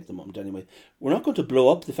understanding at the moment anyway, we're not going to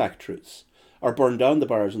blow up the factories or burn down the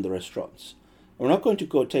bars and the restaurants. We're not going to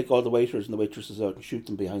go take all the waiters and the waitresses out and shoot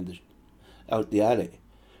them out the alley.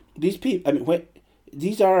 These people, I mean,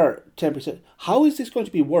 these are 10%. How is this going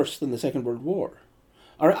to be worse than the Second World War?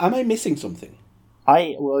 Or am I missing something?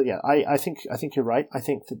 I think you're right. I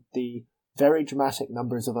think that the very dramatic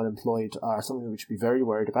numbers of unemployed are something we should be very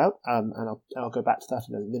worried about. And I'll go back to that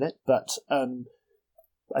in a minute. But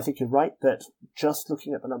I think you're right that just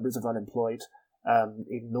looking at the numbers of unemployed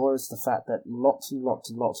ignores the fact that lots and lots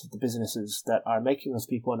and lots of the businesses that are making those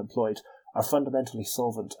people unemployed are fundamentally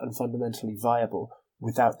solvent and fundamentally viable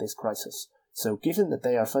without this crisis. So given that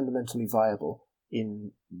they are fundamentally viable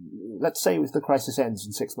let's say if the crisis ends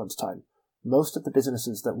in 6 months' time, most of the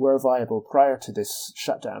businesses that were viable prior to this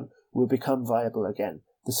shutdown will become viable again.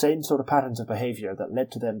 The same sort of patterns of behaviour that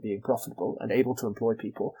led to them being profitable and able to employ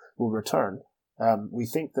people will return. We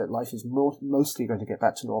think that life is mostly going to get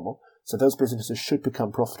back to normal, so those businesses should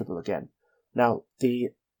become profitable again. Now, the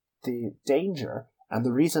danger and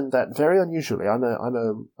the reason that, very unusually, I'm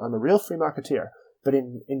a real free marketeer, but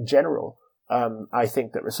in general, I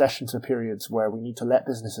think that recessions are periods where we need to let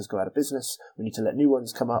businesses go out of business, we need to let new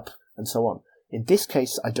ones come up, and so on. In this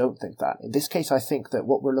case, I don't think that. In this case, I think that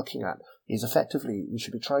what we're looking at is effectively we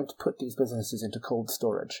should be trying to put these businesses into cold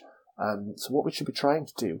storage. So what we should be trying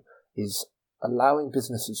to do is allowing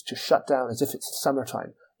businesses to shut down as if it's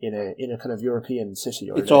summertime in a kind of European city.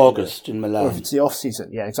 Or it's August in Milan. Or if it's the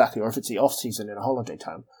off-season, yeah, exactly. Or if it's the off-season in a holiday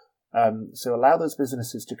town. So allow those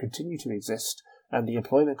businesses to continue to exist and the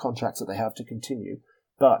employment contracts that they have to continue,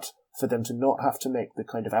 but for them to not have to make the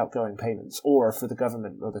kind of outgoing payments, or for the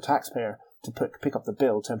government or the taxpayer to pick up the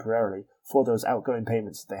bill temporarily for those outgoing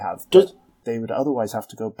payments that they have. They would otherwise have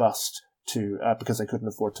to go bust because they couldn't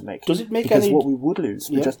afford to make. Does it make because any... what we would lose,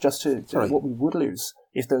 what we would lose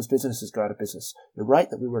if those businesses go out of business. You're right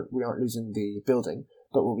that we aren't losing the building,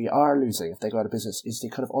 but what we are losing if they go out of business is the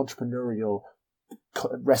kind of entrepreneurial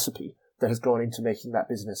recipe that has gone into making that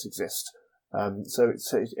business exist. So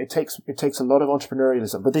it takes a lot of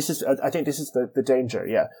entrepreneurialism, but I think this is the danger.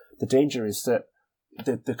 Yeah, the danger is that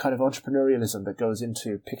the kind of entrepreneurialism that goes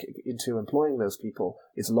into employing those people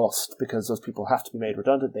is lost because those people have to be made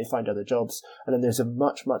redundant. They find other jobs, and then there's a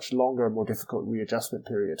much longer, more difficult readjustment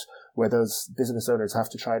period where those business owners have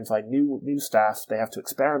to try and find new staff. They have to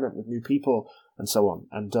experiment with new people and so on.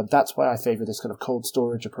 And that's why I favour this kind of cold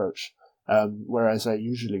storage approach, whereas I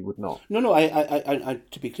usually would not. No. I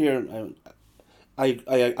to be clear,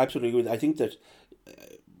 I absolutely agree. I think that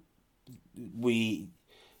we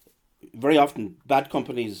very often, bad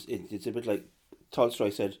companies, it's a bit like Tolstoy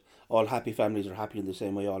said, all happy families are happy in the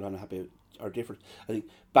same way, all unhappy are different. I think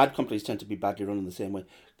bad companies tend to be badly run in the same way.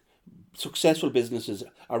 Successful businesses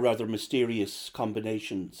are rather mysterious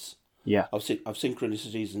combinations of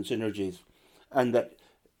synchronicities and synergies, and that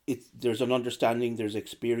there's an understanding, there's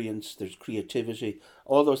experience, there's creativity,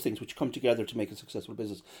 all those things which come together to make a successful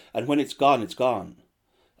business. And when it's gone, it's gone,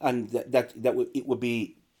 and it would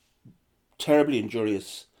be terribly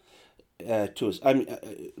injurious to us. I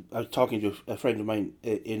was talking to a friend of mine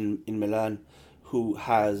in Milan who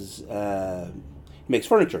makes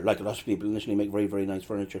furniture, like a lot of people initially make very, very nice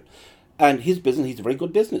furniture. And his business, he's a very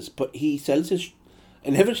good business, but he sells his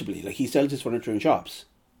furniture in shops.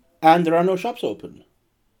 And there are no shops open.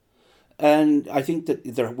 And I think that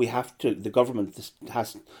the governments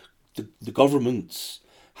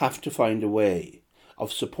have to find a way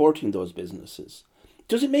of supporting those businesses.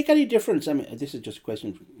 Does it make any difference? I mean, this is just a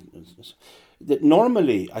question. That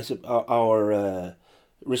normally, our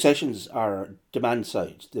recessions are demand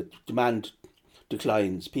side. The demand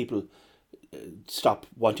declines. People stop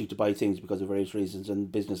wanting to buy things because of various reasons,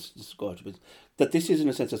 and businesses go out of business. That this is, in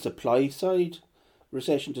a sense, a supply side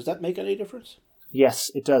recession. Does that make any difference?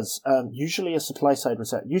 Yes, it does. Usually a supply side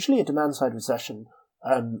recession. Usually a demand side recession.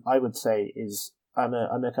 I would say I'm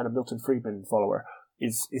a kind of Milton Friedman follower.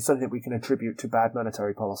 Is something that we can attribute to bad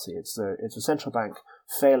monetary policy. It's a central bank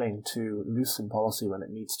failing to loosen policy when it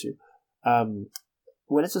needs to.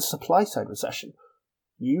 When it's a supply side recession,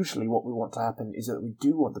 usually what we want to happen is that we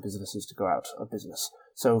do want the businesses to go out of business.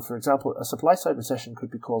 So, for example, a supply side recession could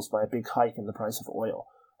be caused by a big hike in the price of oil.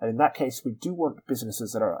 And in that case, we do want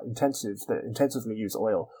businesses that intensively use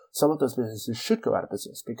oil. Some of those businesses should go out of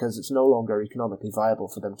business because it's no longer economically viable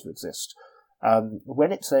for them to exist.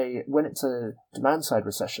 When it's a demand side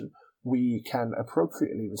recession, we can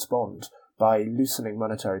appropriately respond by loosening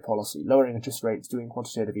monetary policy, lowering interest rates, doing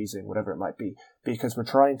quantitative easing, whatever it might be, because we're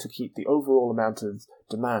trying to keep the overall amount of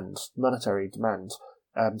demand, monetary demand,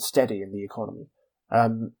 steady in the economy.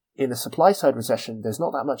 In a supply-side recession, there's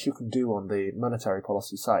not that much you can do on the monetary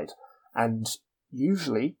policy side, and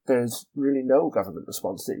usually there's really no government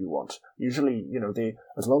response that you want. Usually,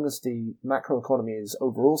 as long as the macroeconomy is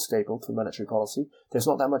overall stable through monetary policy, there's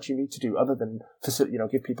not that much you need to do other than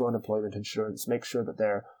give people unemployment insurance, make sure that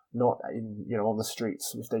they're not on the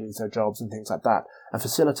streets if they lose their jobs and things like that, and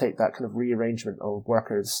facilitate that kind of rearrangement of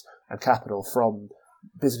workers and capital from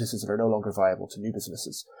businesses that are no longer viable to new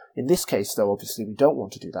businesses. In this case, though, obviously we don't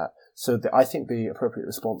want to do that. So I think the appropriate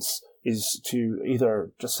response is to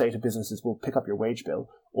either just say to businesses, we'll pick up your wage bill,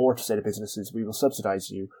 or to say to businesses, we will subsidize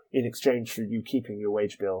you in exchange for you keeping your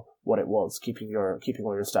wage bill what it was, keeping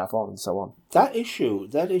all your staff on and so on. That issue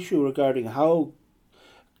regarding how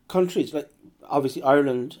countries, like obviously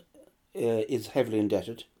Ireland is heavily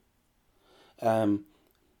indebted.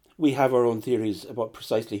 We have our own theories about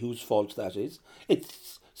precisely whose fault that is.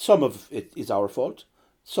 Some of it is our fault.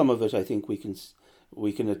 Some of it, I think, we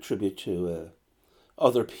can attribute to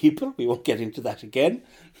other people. We won't get into that again.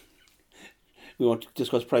 We won't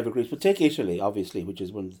discuss private groups, but take Italy, obviously, which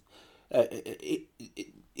is one.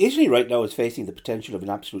 Italy right now is facing the potential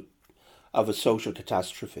of a social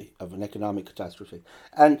catastrophe, of an economic catastrophe,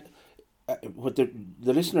 and what the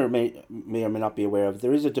listener may or may not be aware of,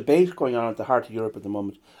 there is a debate going on at the heart of Europe at the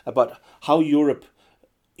moment about how Europe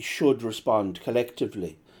should respond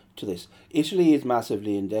collectively to this. Italy is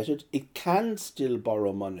massively indebted. It can still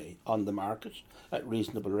borrow money on the market at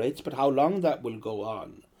reasonable rates, but how long that will go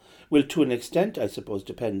on will, to an extent, I suppose,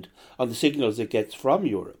 depend on the signals it gets from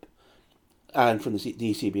Europe and from the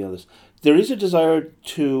ECB and others. There's a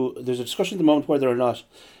discussion at the moment whether or not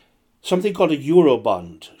something called a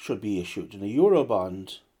Eurobond should be issued. And a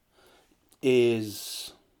Eurobond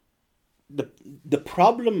is the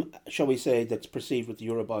problem, shall we say, that's perceived with the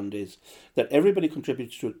Eurobond is that everybody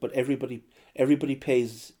contributes to it, but everybody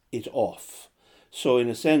pays it off. So in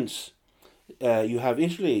a sense, you have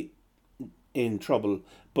Italy in trouble,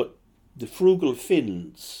 but the frugal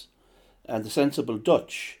Finns and the sensible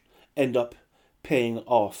Dutch end up paying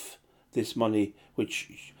off this money,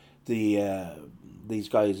 which these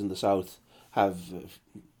guys in the south have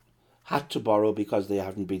had to borrow because they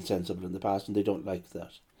haven't been sensible in the past, and they don't like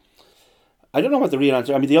that. I don't know what the real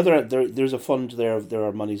answer. I mean, there's a fund there. There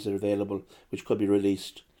are monies that are available which could be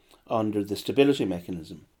released under the stability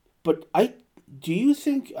mechanism. But do you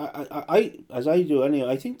think as I do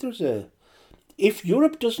anyway, I think if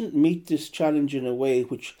Europe doesn't meet this challenge in a way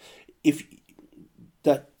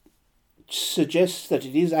that suggests that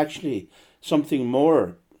it is actually something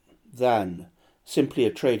more than simply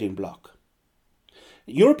a trading bloc.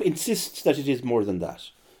 Europe insists that it is more than that.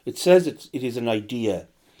 It says it is an idea.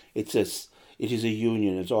 It says it is a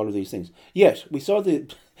union. It's all of these things. Yet we saw the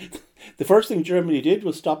first thing Germany did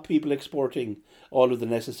was stop people exporting all of the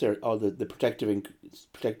protective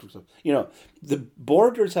stuff. The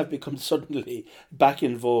borders have become suddenly back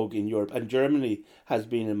in vogue in Europe, and Germany has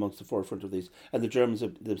been amongst the forefront of these. And the Germans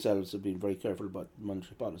themselves have been very careful about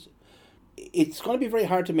monetary policy. It's going to be very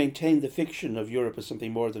hard to maintain the fiction of Europe as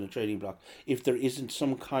something more than a trading bloc if there isn't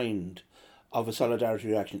some kind of a solidarity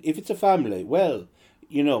reaction. If it's a family, well,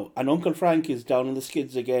 an Uncle Frank is down on the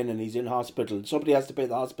skids again and he's in hospital. Somebody has to pay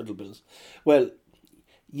the hospital bills. Well,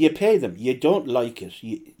 you pay them. You don't like it.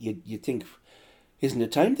 You think, isn't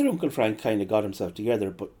it time that Uncle Frank kind of got himself together?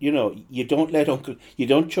 But, you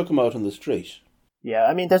don't chuck him out on the street. Yeah,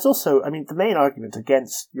 I mean, there's also, the main argument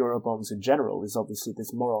against Eurobonds in general is obviously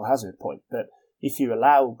this moral hazard point, that if you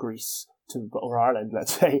allow Greece or Ireland,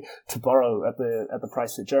 let's say, to borrow at the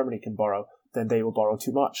price that Germany can borrow, then they will borrow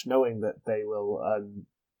too much, knowing that they will,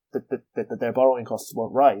 that their borrowing costs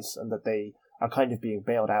won't rise, and that they are kind of being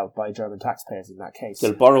bailed out by German taxpayers in that case.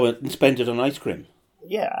 They'll borrow it and spend it on ice cream.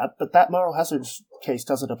 Yeah, but that moral hazard case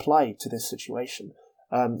doesn't apply to this situation.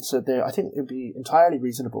 So I think it would be entirely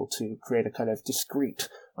reasonable to create a kind of discrete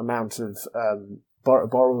amount of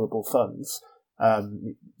borrowable funds,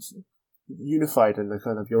 unified in a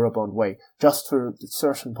kind of Eurobond way, just for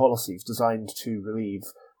certain policies designed to relieve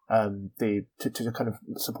to kind of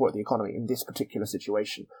support the economy in this particular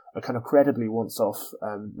situation. A kind of credibly once-off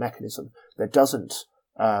mechanism that doesn't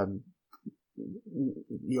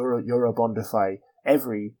Eurobondify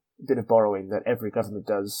every bit of borrowing that every government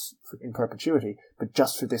does in perpetuity, but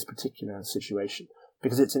just for this particular situation.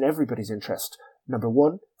 Because it's in everybody's interest, number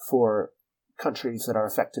one, for countries that are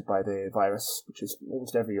affected by the virus, which is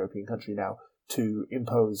almost every European country now, to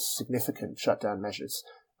impose significant shutdown measures.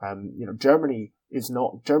 Germany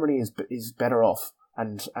is better off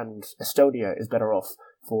and Estonia is better off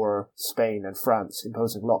for Spain and France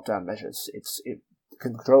imposing lockdown measures.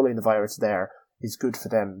 Controlling the virus there is good for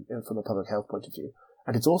them from a public health point of view.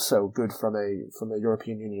 And it's also good from a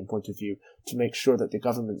European Union point of view to make sure that the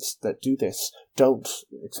governments that do this don't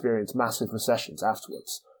experience massive recessions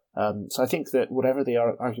afterwards. So I think that whatever the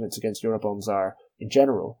arguments against Eurobonds are in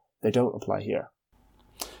general, they don't apply here.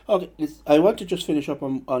 Okay, I want to just finish up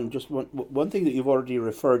on just one thing that you've already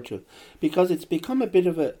referred to, because it's become a bit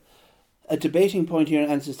of a debating point here,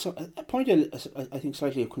 and it's a point I think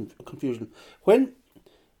slightly of confusion. When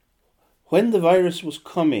the virus was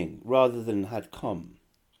coming rather than had come,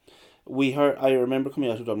 I remember coming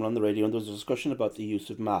out of Dublin on the radio, and there was a discussion about the use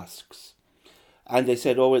of masks. And they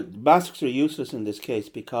said, well, masks are useless in this case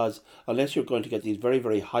because unless you're going to get these very,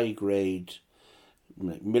 very high-grade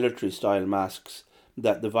military-style masks,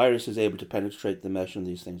 that the virus is able to penetrate the mesh and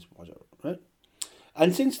these things, whatever, right?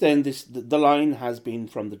 And since then, the line has been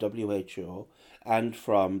from the WHO and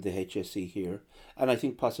from the HSE here, and I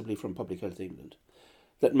think possibly from Public Health England,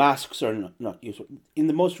 that masks are not useful. In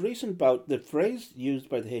the most recent bout, the phrase used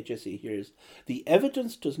by the HSE here is, the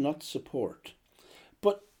evidence does not support.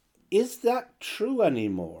 But is that true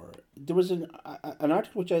anymore? There was an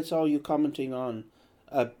article which I saw you commenting on,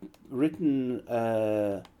 written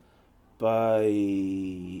by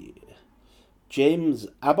James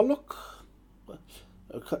Abaluk,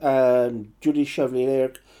 Judy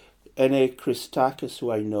Chevalier, N.A. Christakis,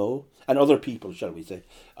 who I know, and other people, shall we say,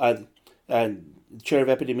 and Chair of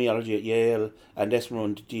Epidemiology at Yale, and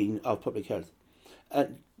Esmeralda, Dean of Public Health.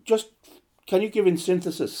 Just, can you give in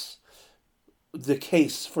synthesis the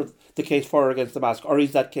case for or against the mask, or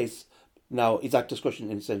is that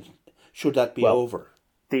discussion in a sense, should that be over?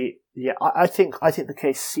 I think the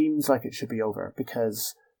case seems like it should be over,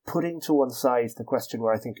 because putting to one side the question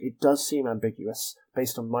where I think it does seem ambiguous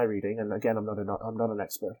based on my reading, and again I'm not an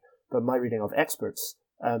expert, but my reading of experts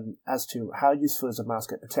as to how useful is a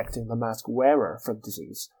mask at protecting the mask wearer from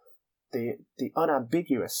disease. The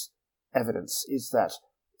unambiguous evidence is that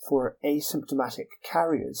for asymptomatic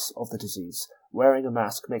carriers of the disease, wearing a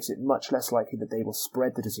mask makes it much less likely that they will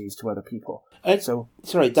spread the disease to other people.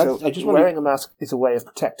 Wearing a mask is a way of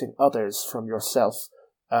protecting others from yourself,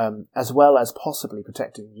 as well as possibly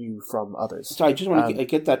protecting you from others. So I just want to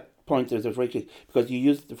get that point there, because you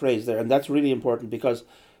used the phrase there, and that's really important, because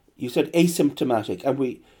you said asymptomatic, and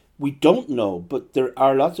we don't know, but there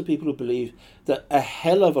are lots of people who believe that a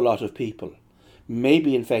hell of a lot of people may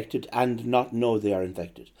be infected and not know they are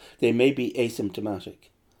infected. They may be asymptomatic.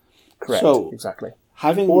 Correct. So, exactly.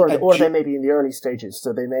 Or they may be in the early stages,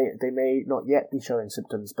 so they may not yet be showing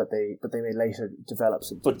symptoms, but they may later develop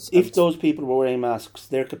symptoms. But if those people were wearing masks,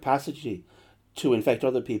 their capacity to infect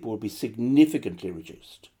other people would be significantly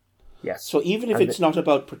reduced. Yes. So even if it's not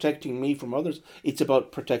about protecting me from others, it's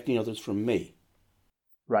about protecting others from me.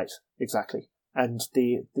 Right, exactly. And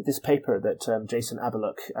this paper that Jason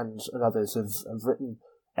Abaluk and others have written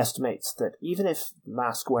estimates that even if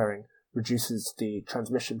mask wearing reduces the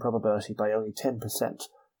transmission probability by only 10%,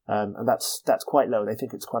 and that's quite low, they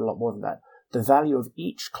think it's quite a lot more than that, the value of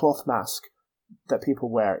each cloth mask that people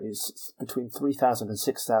wear is between $3,000 and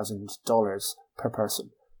 $6,000 per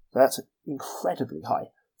person. So that's incredibly high.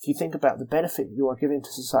 If you think about the benefit you are giving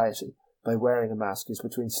to society by wearing a mask is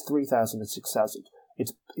between $3,000 and $6,000.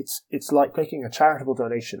 It's like making a charitable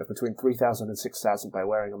donation of between $3,000 and $6,000 by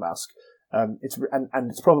wearing a mask.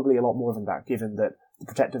 It's probably a lot more than that, given that the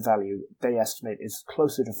protective value they estimate is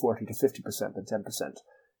closer to 40 to 50% than 10%.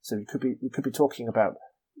 So we could be talking about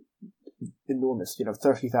enormous,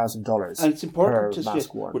 $30,000. And it's important to say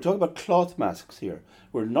worn. We're talking about cloth masks here.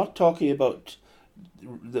 We're not talking about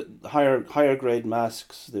the higher grade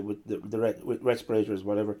masks with respirators,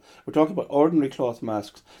 whatever. We're talking about ordinary cloth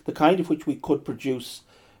masks, the kind of which we could produce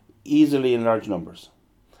easily in large numbers,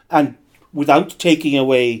 and without taking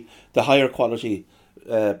away the higher quality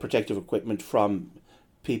protective equipment from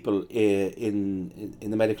people in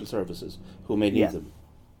the medical services who may need them.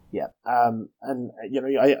 Yeah, I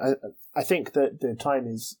think that the time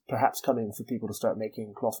is perhaps coming for people to start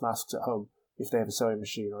making cloth masks at home if they have a sewing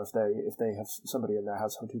machine, or if they have somebody in their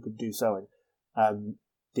household who could do sewing.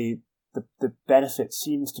 The benefit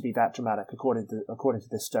seems to be that dramatic according to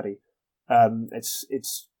this study.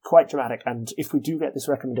 It's quite dramatic, and if we do get this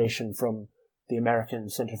recommendation from the American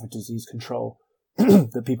Center for Disease Control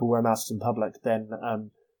that people wear masks in public, then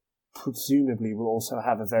presumably we'll also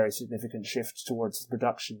have a very significant shift towards the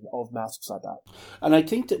production of masks like that. And I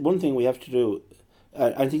think that one thing we have to do,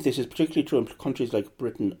 I think this is particularly true in countries like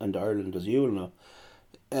Britain and Ireland, as you will know.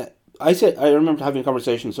 I remember having a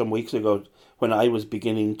conversation some weeks ago when I was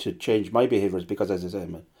beginning to change my behaviours because, as I say,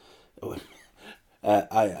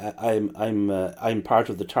 I'm part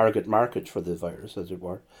of the target market for the virus, as it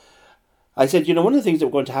were. I said, one of the things that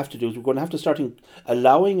we're going to have to do is we're going to have to start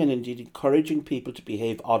allowing and indeed encouraging people to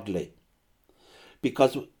behave oddly,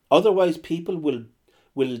 because otherwise people will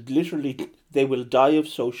literally they will die of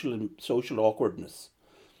social awkwardness.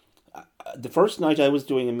 The first night I was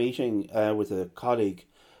doing a meeting with a colleague,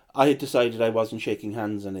 I had decided I wasn't shaking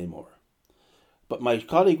hands anymore, but my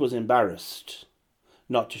colleague was embarrassed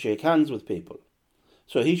not to shake hands with people,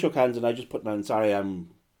 so he shook hands and I just put down, sorry,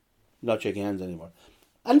 I'm not shaking hands anymore.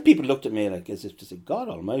 And people looked at me like as if to say, God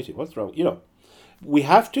Almighty, what's wrong? We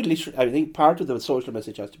have to literally. I think part of the social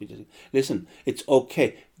message has to be: listen, it's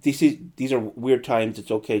okay. These are weird times.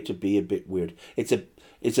 It's okay to be a bit weird. It's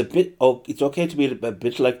okay to be a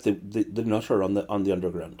bit like the nutter on the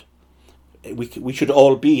underground. We should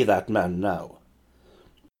all be that man now.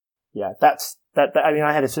 Yeah, that's that. I mean,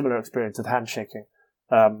 I had a similar experience with handshaking,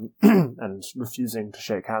 and refusing to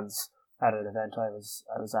shake hands at an event I was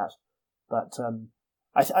at, but.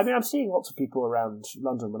 I mean, I'm seeing lots of people around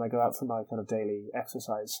London when I go out for my kind of daily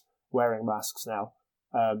exercise wearing masks now.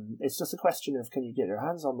 It's just a question of, can you get your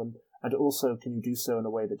hands on them, and also can you do so in a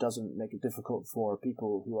way that doesn't make it difficult for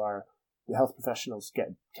people who are the health professionals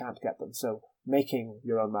can't get them. So making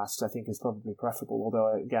your own masks, I think, is probably preferable.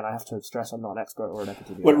 Although, again, I have to stress I'm not an expert or an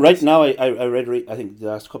epidemiologist. Well, right now, I read, I think the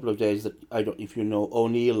last couple of days that if you know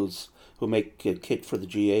O'Neill's, who make a kit for the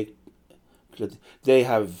GA. They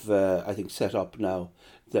have, I think, set up now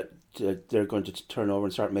that they're going to turn over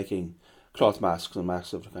and start making cloth masks and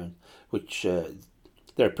masks of the kind, which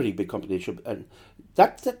they're a pretty big company. And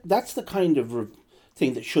that's the kind of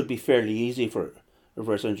thing that should be fairly easy for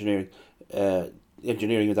reverse engineering,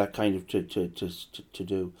 engineering that kind of to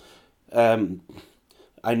do.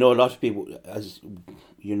 I know a lot of people, as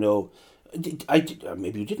you know,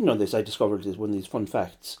 maybe you didn't know this. I discovered this one of these fun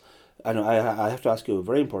facts. And I have to ask you a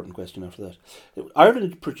very important question after that.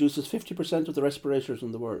 Ireland produces 50% of the respirators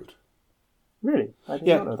in the world. Really? I did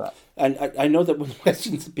not know that. And I know that one of the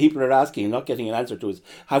questions that people are asking and not getting an answer to is,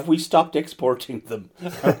 have we stopped exporting them?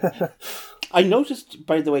 I noticed,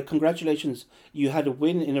 by the way, congratulations, you had a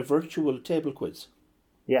win in a virtual table quiz.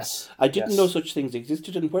 Yes. I didn't know such things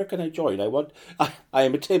existed, and where can I join? I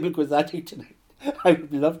am a table quiz addict tonight. I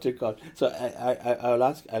would love to go. So I'll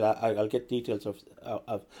ask. I'll get details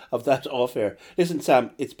of that off air. Listen, Sam,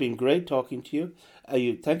 it's been great talking to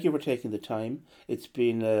you. Thank you for taking the time. It's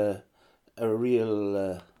been a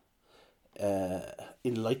real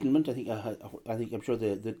enlightenment. I think I'm sure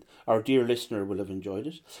that our dear listener will have enjoyed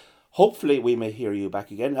it. Hopefully, we may hear you back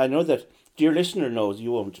again. I know that dear listener knows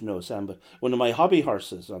you won't know, Sam, but one of my hobby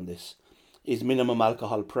horses on this is minimum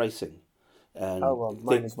alcohol pricing. And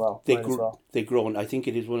mine as well. They grown. I think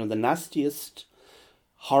it is one of the nastiest,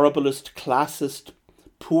 horriblest, classist,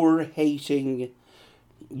 poor-hating,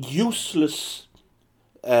 useless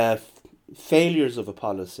failures of a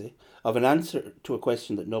policy, of an answer to a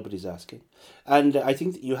question that nobody's asking. And I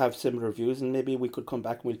think that you have similar views, and maybe we could come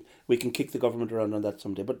back and we can kick the government around on that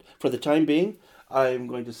someday. But for the time being, I'm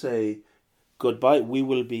going to say goodbye. We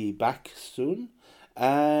will be back soon.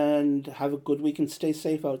 And have a good week and stay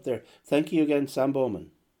safe out there. Thank you again, Sam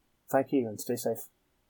Bowman. Thank you and stay safe.